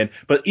jumping to the end,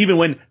 but even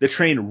when the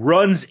train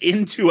runs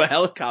into a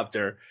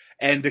helicopter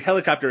and the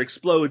helicopter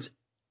explodes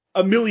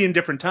a million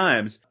different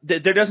times, there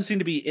doesn't seem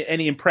to be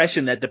any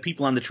impression that the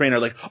people on the train are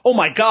like, oh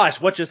my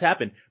gosh, what just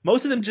happened?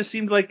 Most of them just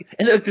seemed like,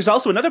 and there's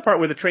also another part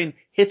where the train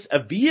hits a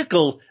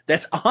vehicle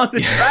that's on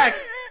the track.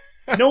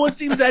 No one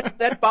seems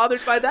that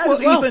bothered by that as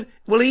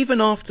well. Even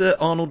after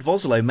Arnold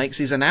Vosloo makes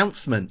his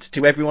announcement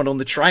to everyone on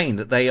the train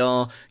that they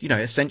are,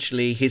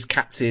 essentially his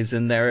captives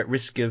and they're at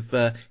risk of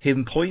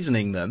him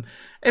poisoning them.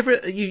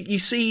 You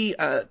see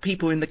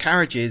people in the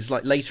carriages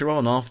like later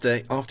on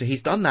after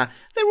he's done that,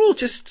 they're all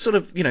just sort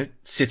of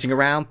sitting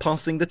around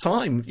passing the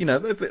time.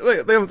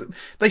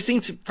 They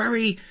seem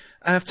to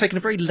have taken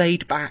a very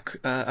laid back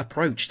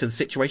approach to the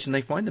situation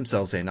they find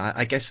themselves in.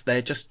 I guess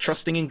they're just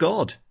trusting in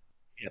God.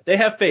 Yeah, they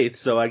have faith,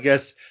 so I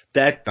guess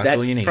that's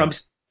all you need.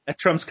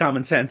 Trumps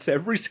common sense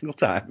every single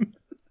time.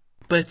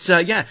 But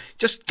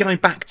just going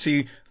back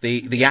to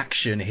the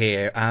action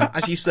here,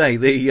 as you say,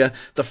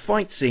 the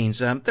fight scenes,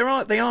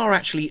 they are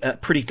actually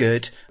pretty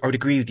good. I would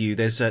agree with you.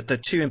 There's the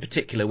two in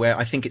particular where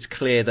I think it's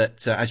clear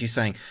that, as you're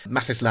saying,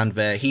 Matthijs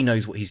Landwehr, he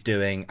knows what he's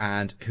doing,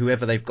 and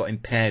whoever they've got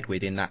impaired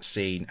with in that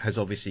scene is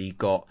obviously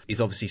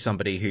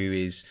somebody who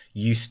is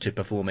used to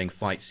performing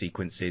fight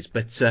sequences.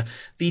 But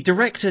the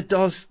director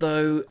does,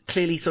 though,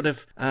 clearly sort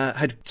of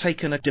had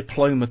taken a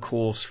diploma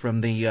course from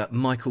the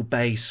Michael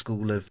Bay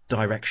School of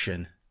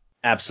Direction.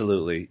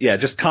 Absolutely. Yeah,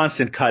 just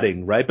constant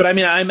cutting, right? But I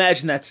mean, I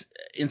imagine that's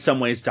in some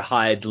ways to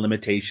hide the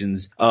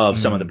limitations of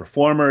some of the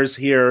performers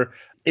here.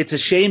 It's a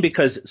shame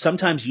because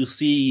sometimes you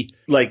see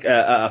like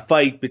a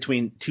fight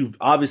between two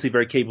obviously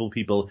very capable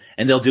people,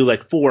 and they'll do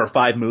like 4 or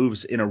 5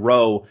 moves in a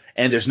row,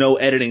 and there's no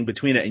editing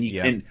between it,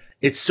 and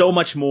it's so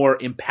much more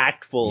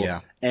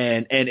impactful,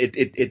 and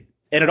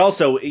it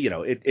also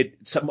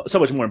it's so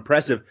much more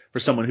impressive for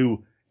someone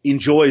who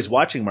enjoys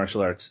watching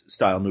martial arts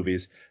style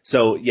movies.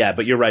 So yeah,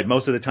 but you're right.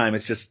 Most of the time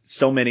it's just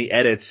so many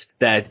edits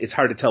that it's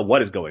hard to tell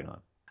what is going on.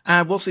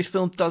 Whilst this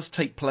film does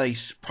take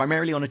place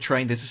primarily on a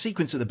train, there's a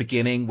sequence at the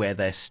beginning where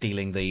they're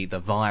stealing the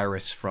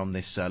virus from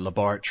this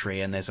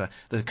laboratory, and there's a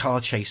car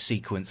chase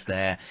sequence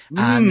there.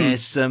 And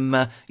there's some,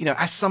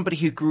 as somebody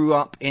who grew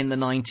up in the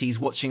 90s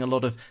watching a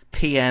lot of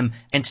PM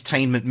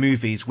entertainment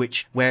movies,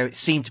 where it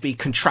seemed to be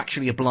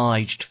contractually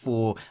obliged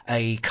for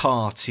a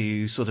car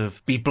to sort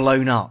of be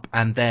blown up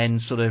and then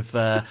sort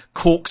of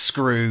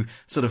corkscrew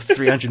sort of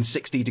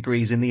 360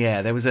 degrees in the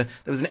air. There was an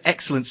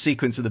excellent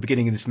sequence at the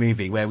beginning of this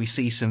movie where we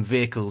see some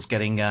vehicles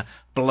getting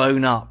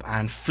blown up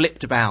and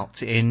flipped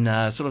about in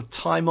sort of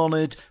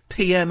time-honoured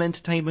PM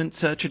entertainment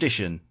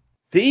tradition.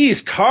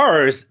 These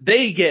cars,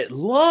 they get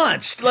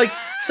launched. Like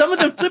some of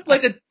them flip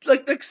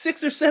like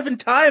 6 or 7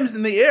 times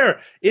in the air.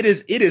 It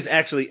is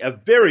actually a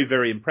very,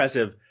 very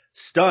impressive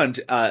stunt.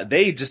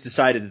 They just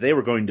decided that they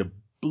were going to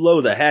blow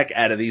the heck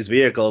out of these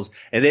vehicles,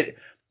 and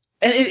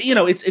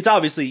it's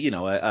obviously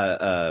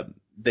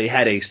they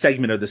had a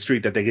segment of the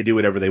street that they could do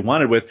whatever they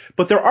wanted with,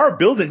 but there are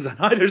buildings on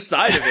either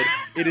side of it.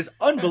 It is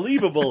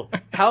unbelievable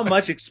how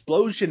much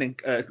explosion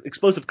and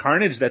explosive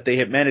carnage that they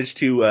have managed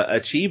to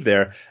achieve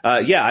there.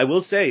 Yeah, I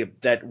will say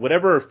that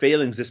whatever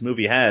failings this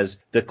movie has,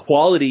 the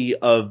quality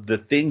of the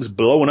things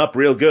blowing up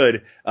real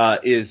good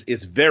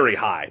is very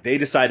high. They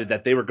decided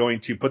that they were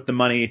going to put the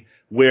money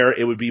where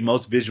it would be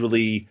most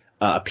visually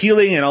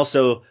appealing, and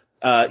also,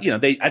 I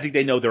think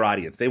they know their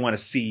audience. They want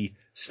to see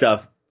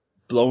stuff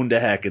blown to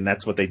heck, and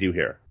that's what they do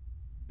here.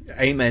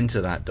 Amen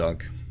to that,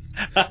 Doug.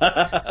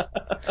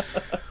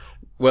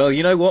 Well,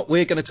 you know what?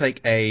 We're going to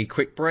take a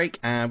quick break,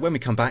 and when we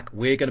come back,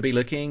 we're going to be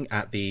looking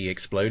at the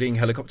exploding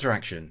helicopter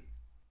action.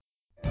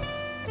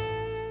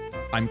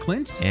 I'm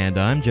Clint. And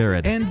I'm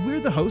Jared. And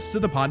we're the hosts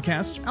of the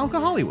podcast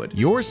Alcohollywood,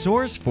 your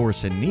source for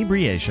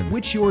inebriation,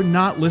 which you're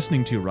not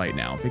listening to right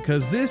now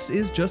because this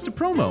is just a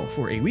promo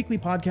for a weekly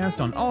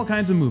podcast on all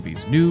kinds of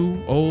movies.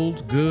 New,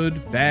 old,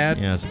 good, bad.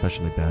 Yeah,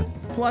 especially bad.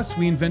 Plus,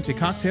 we invent a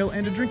cocktail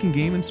and a drinking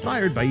game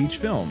inspired by each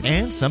film.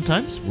 And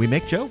sometimes we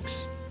make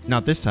jokes.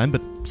 Not this time,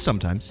 but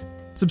sometimes.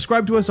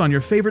 Subscribe to us on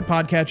your favorite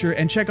podcatcher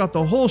and check out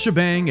the whole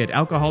shebang at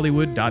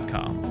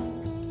alcohollywood.com.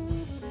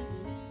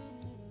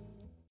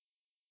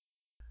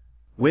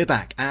 We're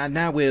back, and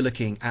now we're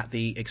looking at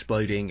the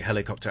exploding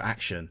helicopter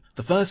action.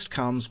 The first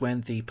comes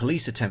when the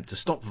police attempt to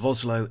stop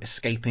Vosloo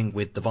escaping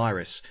with the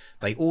virus.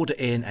 They order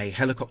in a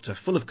helicopter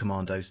full of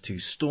commandos to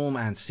storm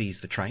and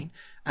seize the train.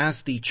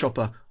 As the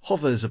chopper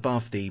hovers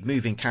above the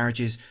moving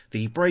carriages,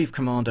 the brave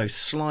commandos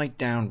slide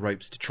down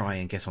ropes to try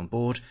and get on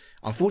board.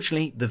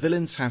 Unfortunately, the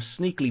villains have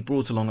sneakily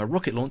brought along a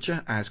rocket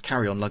launcher as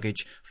carry-on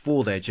luggage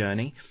for their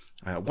journey.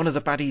 One of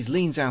the baddies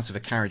leans out of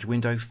a carriage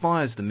window,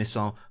 fires the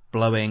missile,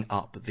 blowing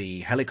up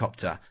the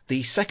helicopter.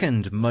 The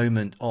second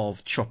moment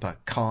of chopper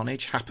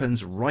carnage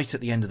happens right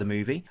at the end of the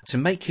movie. To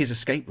make his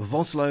escape,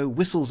 Vosloo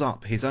whistles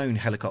up his own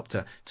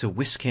helicopter to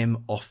whisk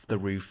him off the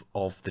roof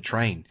of the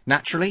train.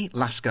 Naturally,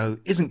 Lasco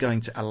isn't going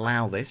to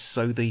allow this,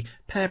 so the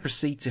pair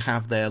proceed to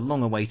have their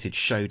long-awaited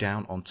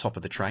showdown on top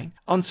of the train.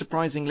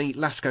 Unsurprisingly,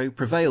 Lasco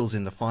prevails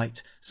in the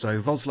fight,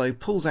 so Vosloo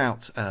pulls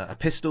out a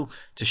pistol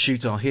to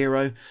shoot our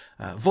hero.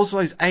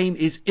 Vosloo's aim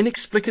is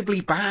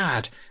inexplicably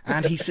bad,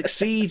 and he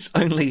succeeds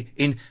only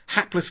in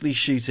haplessly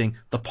shooting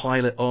the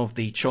pilot of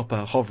the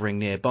chopper hovering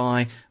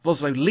nearby.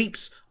 Vosloo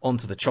leaps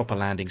onto the chopper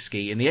landing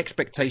ski in the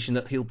expectation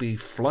that he'll be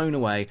flown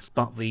away,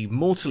 but the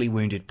mortally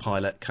wounded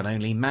pilot can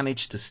only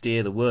manage to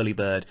steer the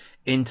whirlybird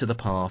into the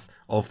path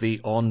of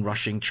the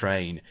onrushing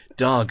train.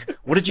 Doug,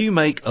 what did you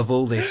make of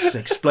all this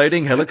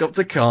exploding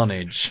helicopter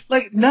carnage?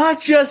 Like,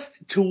 not just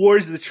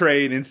towards the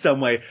train in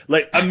some way,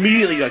 like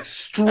immediately, like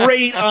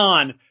straight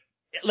on.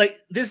 Like,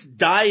 this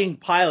dying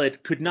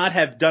pilot could not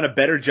have done a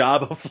better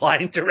job of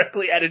flying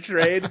directly at a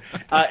train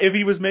if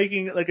he was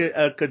making like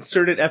a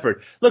concerted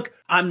effort. Look,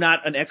 I'm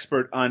not an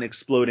expert on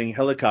exploding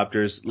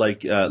helicopters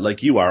like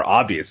you are,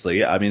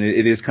 obviously. I mean,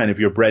 it is kind of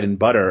your bread and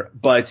butter,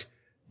 but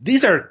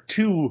these are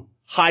two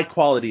high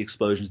quality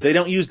explosions. They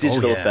don't use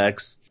digital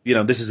effects. You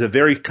know, this is a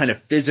very kind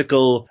of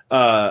physical,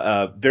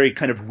 very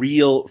kind of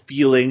real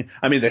feeling.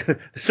 I mean,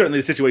 certainly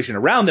the situation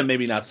around them,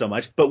 maybe not so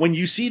much. But when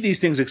you see these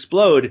things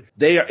explode,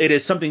 it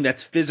is something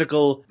that's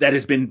physical, that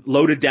has been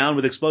loaded down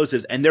with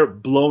explosives, and they're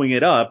blowing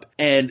it up.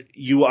 And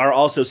you are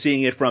also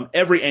seeing it from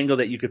every angle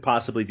that you could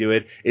possibly do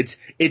it.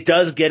 It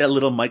does get a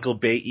little Michael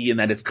Bay-y in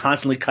that it's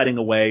constantly cutting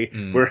away.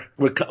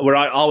 We're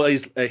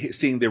always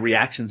seeing the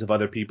reactions of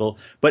other people.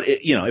 But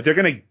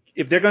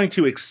if they're going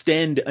to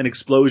extend an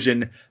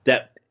explosion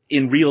that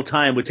in real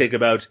time would take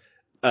about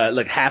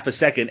like half a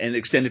second and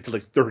extend it to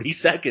like 30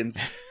 seconds,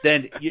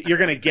 then you're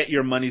going to get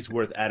your money's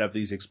worth out of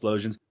these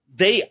explosions.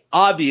 They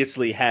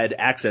obviously had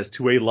access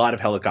to a lot of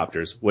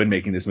helicopters when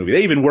making this movie.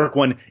 They even work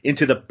one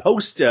into the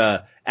post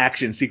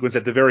action sequence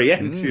at the very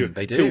end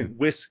to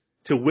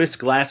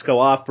whisk Lasco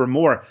off for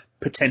more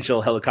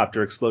potential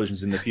helicopter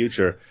explosions in the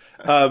future.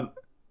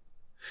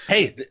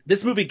 Hey,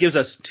 this movie gives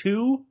us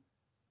two,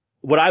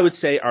 what I would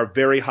say are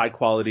very high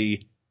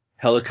quality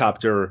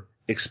helicopter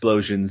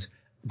explosions,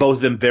 both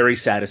of them very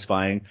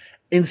satisfying.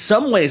 In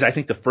some ways, I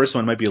think the first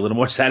one might be a little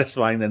more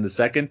satisfying than the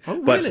second. Oh,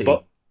 really?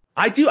 But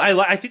I do.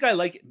 I think I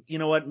like, you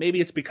know what? Maybe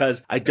it's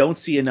because I don't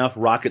see enough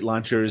rocket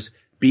launchers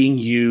being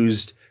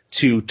used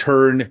to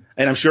turn,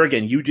 and I'm sure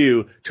again you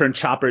do, turn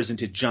choppers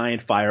into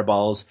giant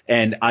fireballs.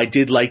 And I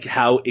did like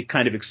how it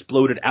kind of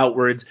exploded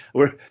outwards.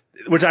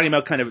 We're talking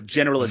about kind of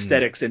general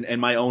aesthetics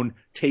and my own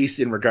taste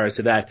in regards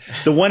to that.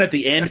 The one at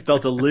the end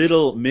felt a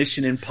little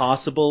Mission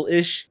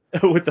Impossible-ish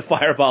with the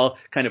fireball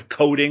kind of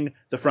coating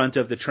the front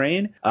of the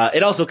train.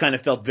 It also kind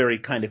of felt very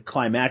kind of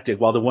climactic,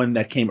 while the one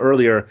that came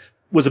earlier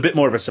was a bit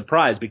more of a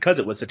surprise because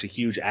it was such a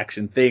huge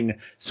action thing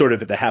sort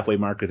of at the halfway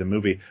mark of the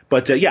movie.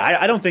 But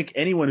I don't think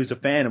anyone who's a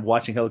fan of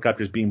watching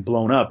helicopters being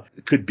blown up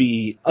could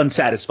be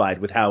unsatisfied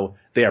with how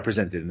they are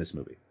presented in this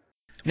movie.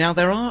 Now,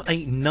 there are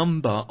a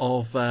number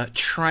of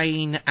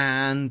train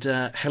and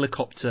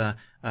helicopter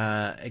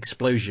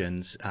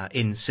explosions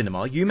in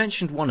cinema. You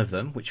mentioned one of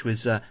them, which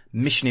was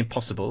Mission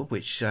Impossible,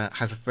 which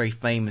has a very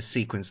famous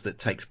sequence that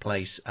takes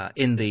place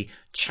in the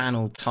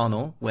Channel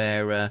Tunnel,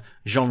 where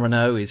Jean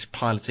Reno is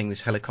piloting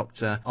this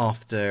helicopter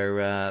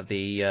after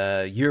the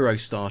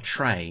Eurostar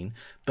train.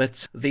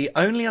 But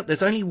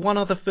there's only one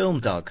other film,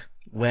 Doug,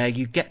 where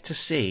you get to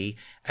see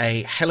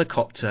a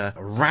helicopter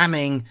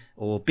ramming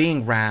or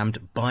being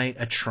rammed by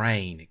a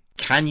train.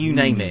 Can you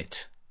name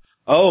it?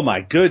 Oh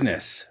my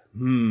goodness.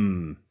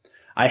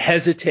 I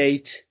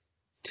hesitate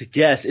to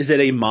guess. Is it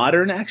a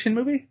modern action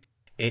movie?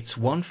 It's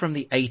one from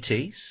the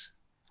 80s,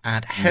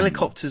 and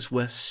helicopters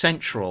were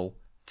central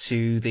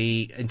to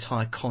the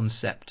entire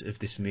concept of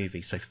this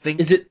movie. So think...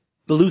 Is it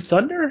Blue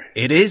Thunder?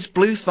 It is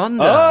Blue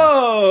Thunder.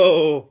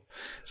 Oh!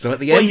 So at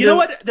the end... Well, you know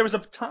what? There was a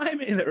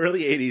time in the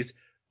early 80s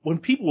when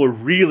people were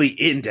really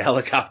into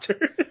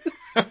helicopters.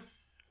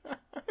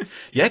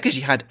 Yeah, because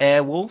you had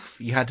Airwolf,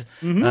 you had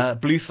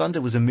Blue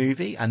Thunder was a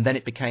movie, and then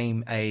it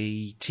became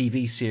a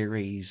TV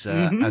series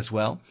as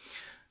well.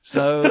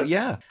 So,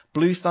 yeah,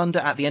 Blue Thunder,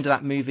 at the end of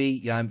that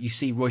movie, you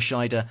see Roy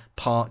Scheider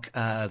park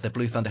the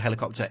Blue Thunder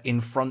helicopter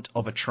in front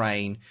of a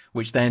train,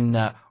 which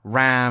then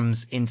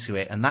rams into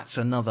it. And that's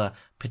another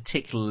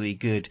particularly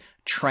good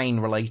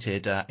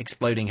train-related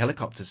exploding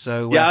helicopter.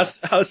 So yeah,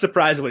 I was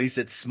surprised when he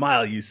said,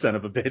 "Smile, you son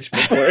of a bitch,"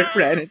 before it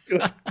ran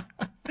into it.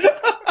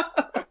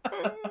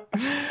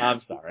 I'm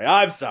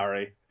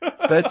sorry.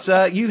 But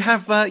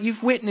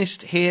you've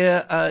witnessed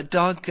here,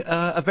 Doug,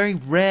 a very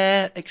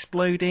rare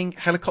exploding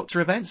helicopter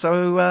event.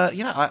 So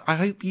I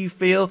hope you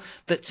feel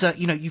that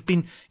you've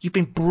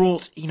been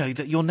brought,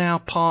 that you're now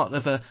part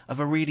of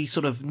a really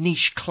sort of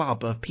niche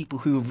club of people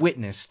who have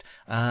witnessed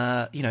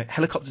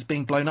helicopters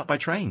being blown up by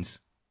trains.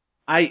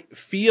 I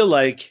feel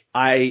like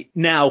I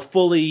now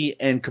fully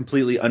and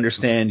completely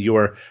understand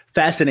your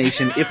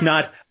fascination, if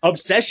not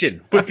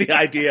obsession, with the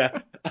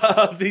idea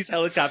of these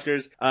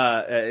helicopters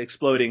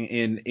exploding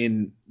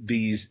in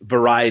these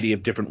variety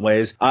of different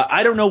ways.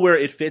 I don't know where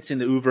it fits in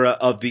the oeuvre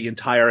of the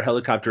entire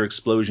helicopter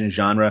explosion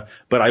genre,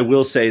 but I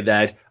will say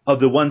that of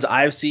the ones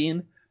I've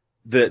seen,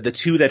 the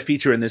two that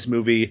feature in this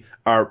movie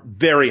are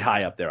very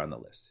high up there on the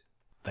list.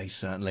 They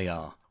certainly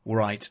are.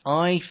 Right,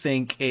 I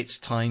think it's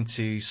time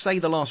to say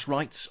the last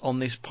rites on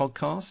this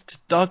podcast.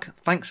 Doug,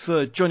 thanks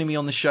for joining me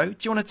on the show. Do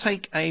you want to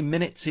take a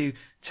minute to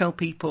tell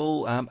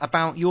people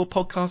about your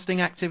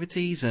podcasting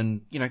activities and,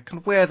 kind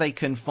of where they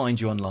can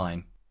find you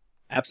online?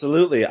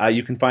 Absolutely.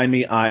 You can find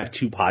me. I have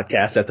two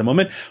podcasts at the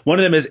moment. One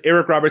of them is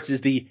Eric Roberts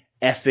is the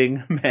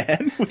Effing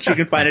Man, which you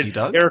can find at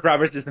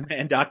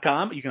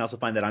ericrobertsistheman.com. You can also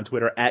find that on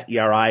Twitter at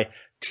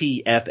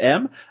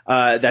ERITFM.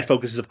 That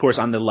focuses, of course,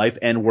 on the life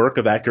and work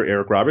of actor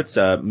Eric Roberts.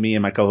 Me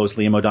and my co-host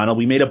Liam O'Donnell,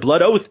 we made a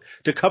blood oath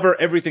to cover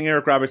everything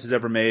Eric Roberts has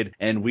ever made,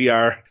 and we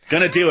are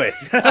gonna do it.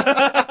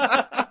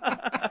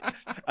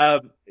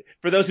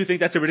 For those who think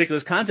that's a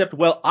ridiculous concept,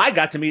 well, I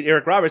got to meet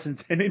Eric Roberts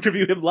and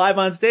interview him live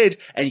on stage,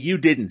 and you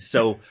didn't.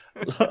 So,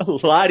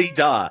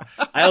 la-di-da.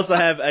 I also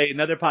have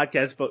another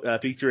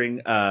podcast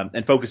featuring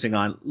and focusing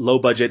on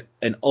low-budget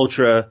and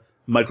ultra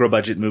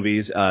micro-budget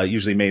movies,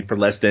 usually made for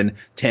less than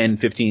 $10,000,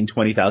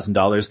 $15,000,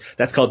 $20,000.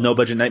 That's called No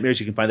Budget Nightmares.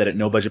 You can find that at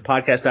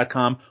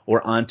nobudgetpodcast.com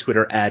or on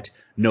Twitter at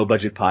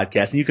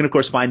nobudgetpodcast. And you can, of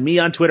course, find me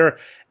on Twitter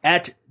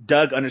at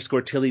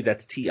Doug_Tilley.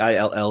 That's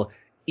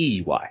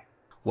Tilley.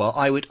 Well,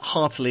 I would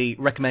heartily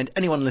recommend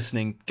anyone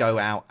listening go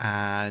out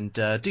and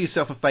do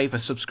yourself a favour,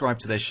 subscribe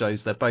to their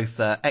shows. They're both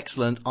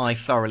excellent. I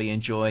thoroughly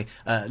enjoy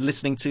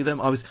listening to them.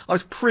 I was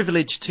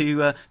privileged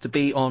to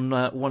be on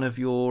one of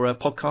your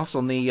podcasts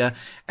on the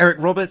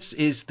Eric Roberts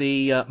is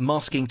the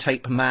Masking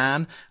Tape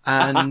Man,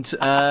 and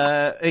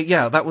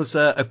that was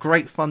a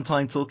great fun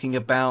time talking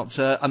about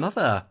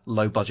another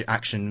low budget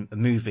action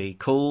movie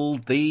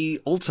called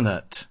The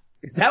Alternate.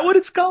 Is that what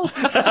it's called?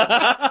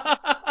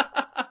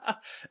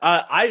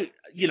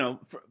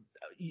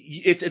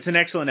 It's an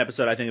excellent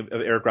episode, I think,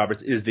 of Eric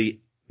Roberts is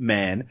the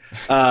Man.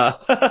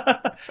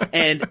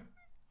 And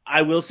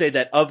I will say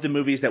that of the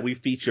movies that we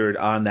featured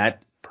on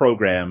that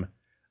program,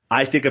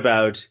 I think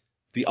about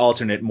The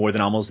Alternate more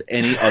than almost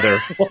any other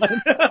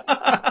one.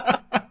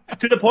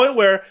 To the point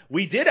where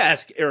we did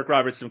ask Eric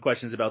Roberts some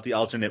questions about The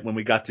Alternate when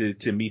we got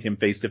to meet him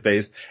face to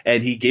face,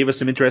 and he gave us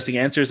some interesting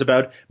answers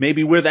about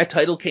maybe where that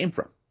title came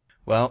from.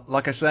 Well,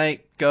 like I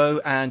say,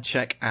 go and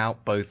check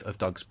out both of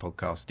Doug's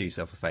podcasts. Do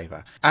yourself a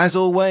favour. As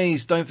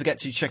always, don't forget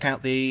to check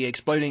out the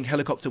Exploding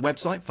Helicopter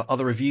website for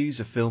other reviews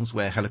of films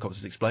where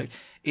helicopters explode.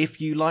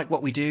 If you like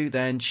what we do,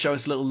 then show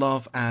us a little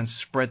love and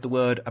spread the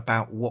word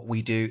about what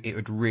we do. It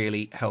would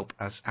really help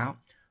us out.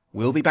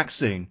 We'll be back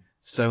soon.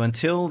 So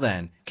until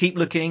then, keep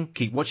looking,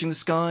 keep watching the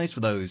skies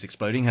for those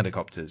exploding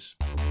helicopters.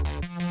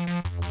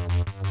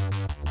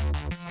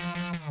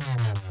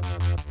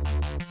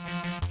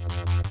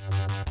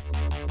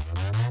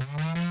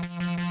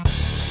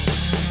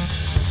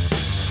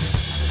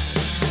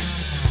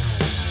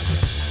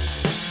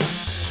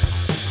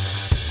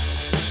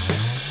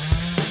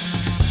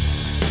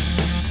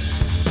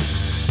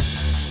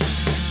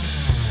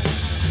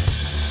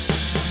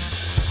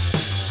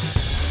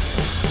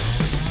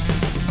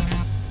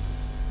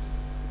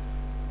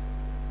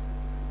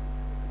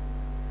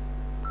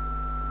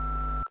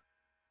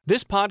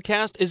 This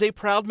podcast is a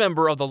proud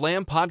member of the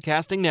Lamb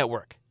Podcasting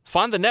Network.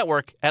 Find the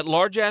network at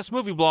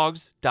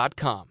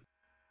largeassmovieblogs.com.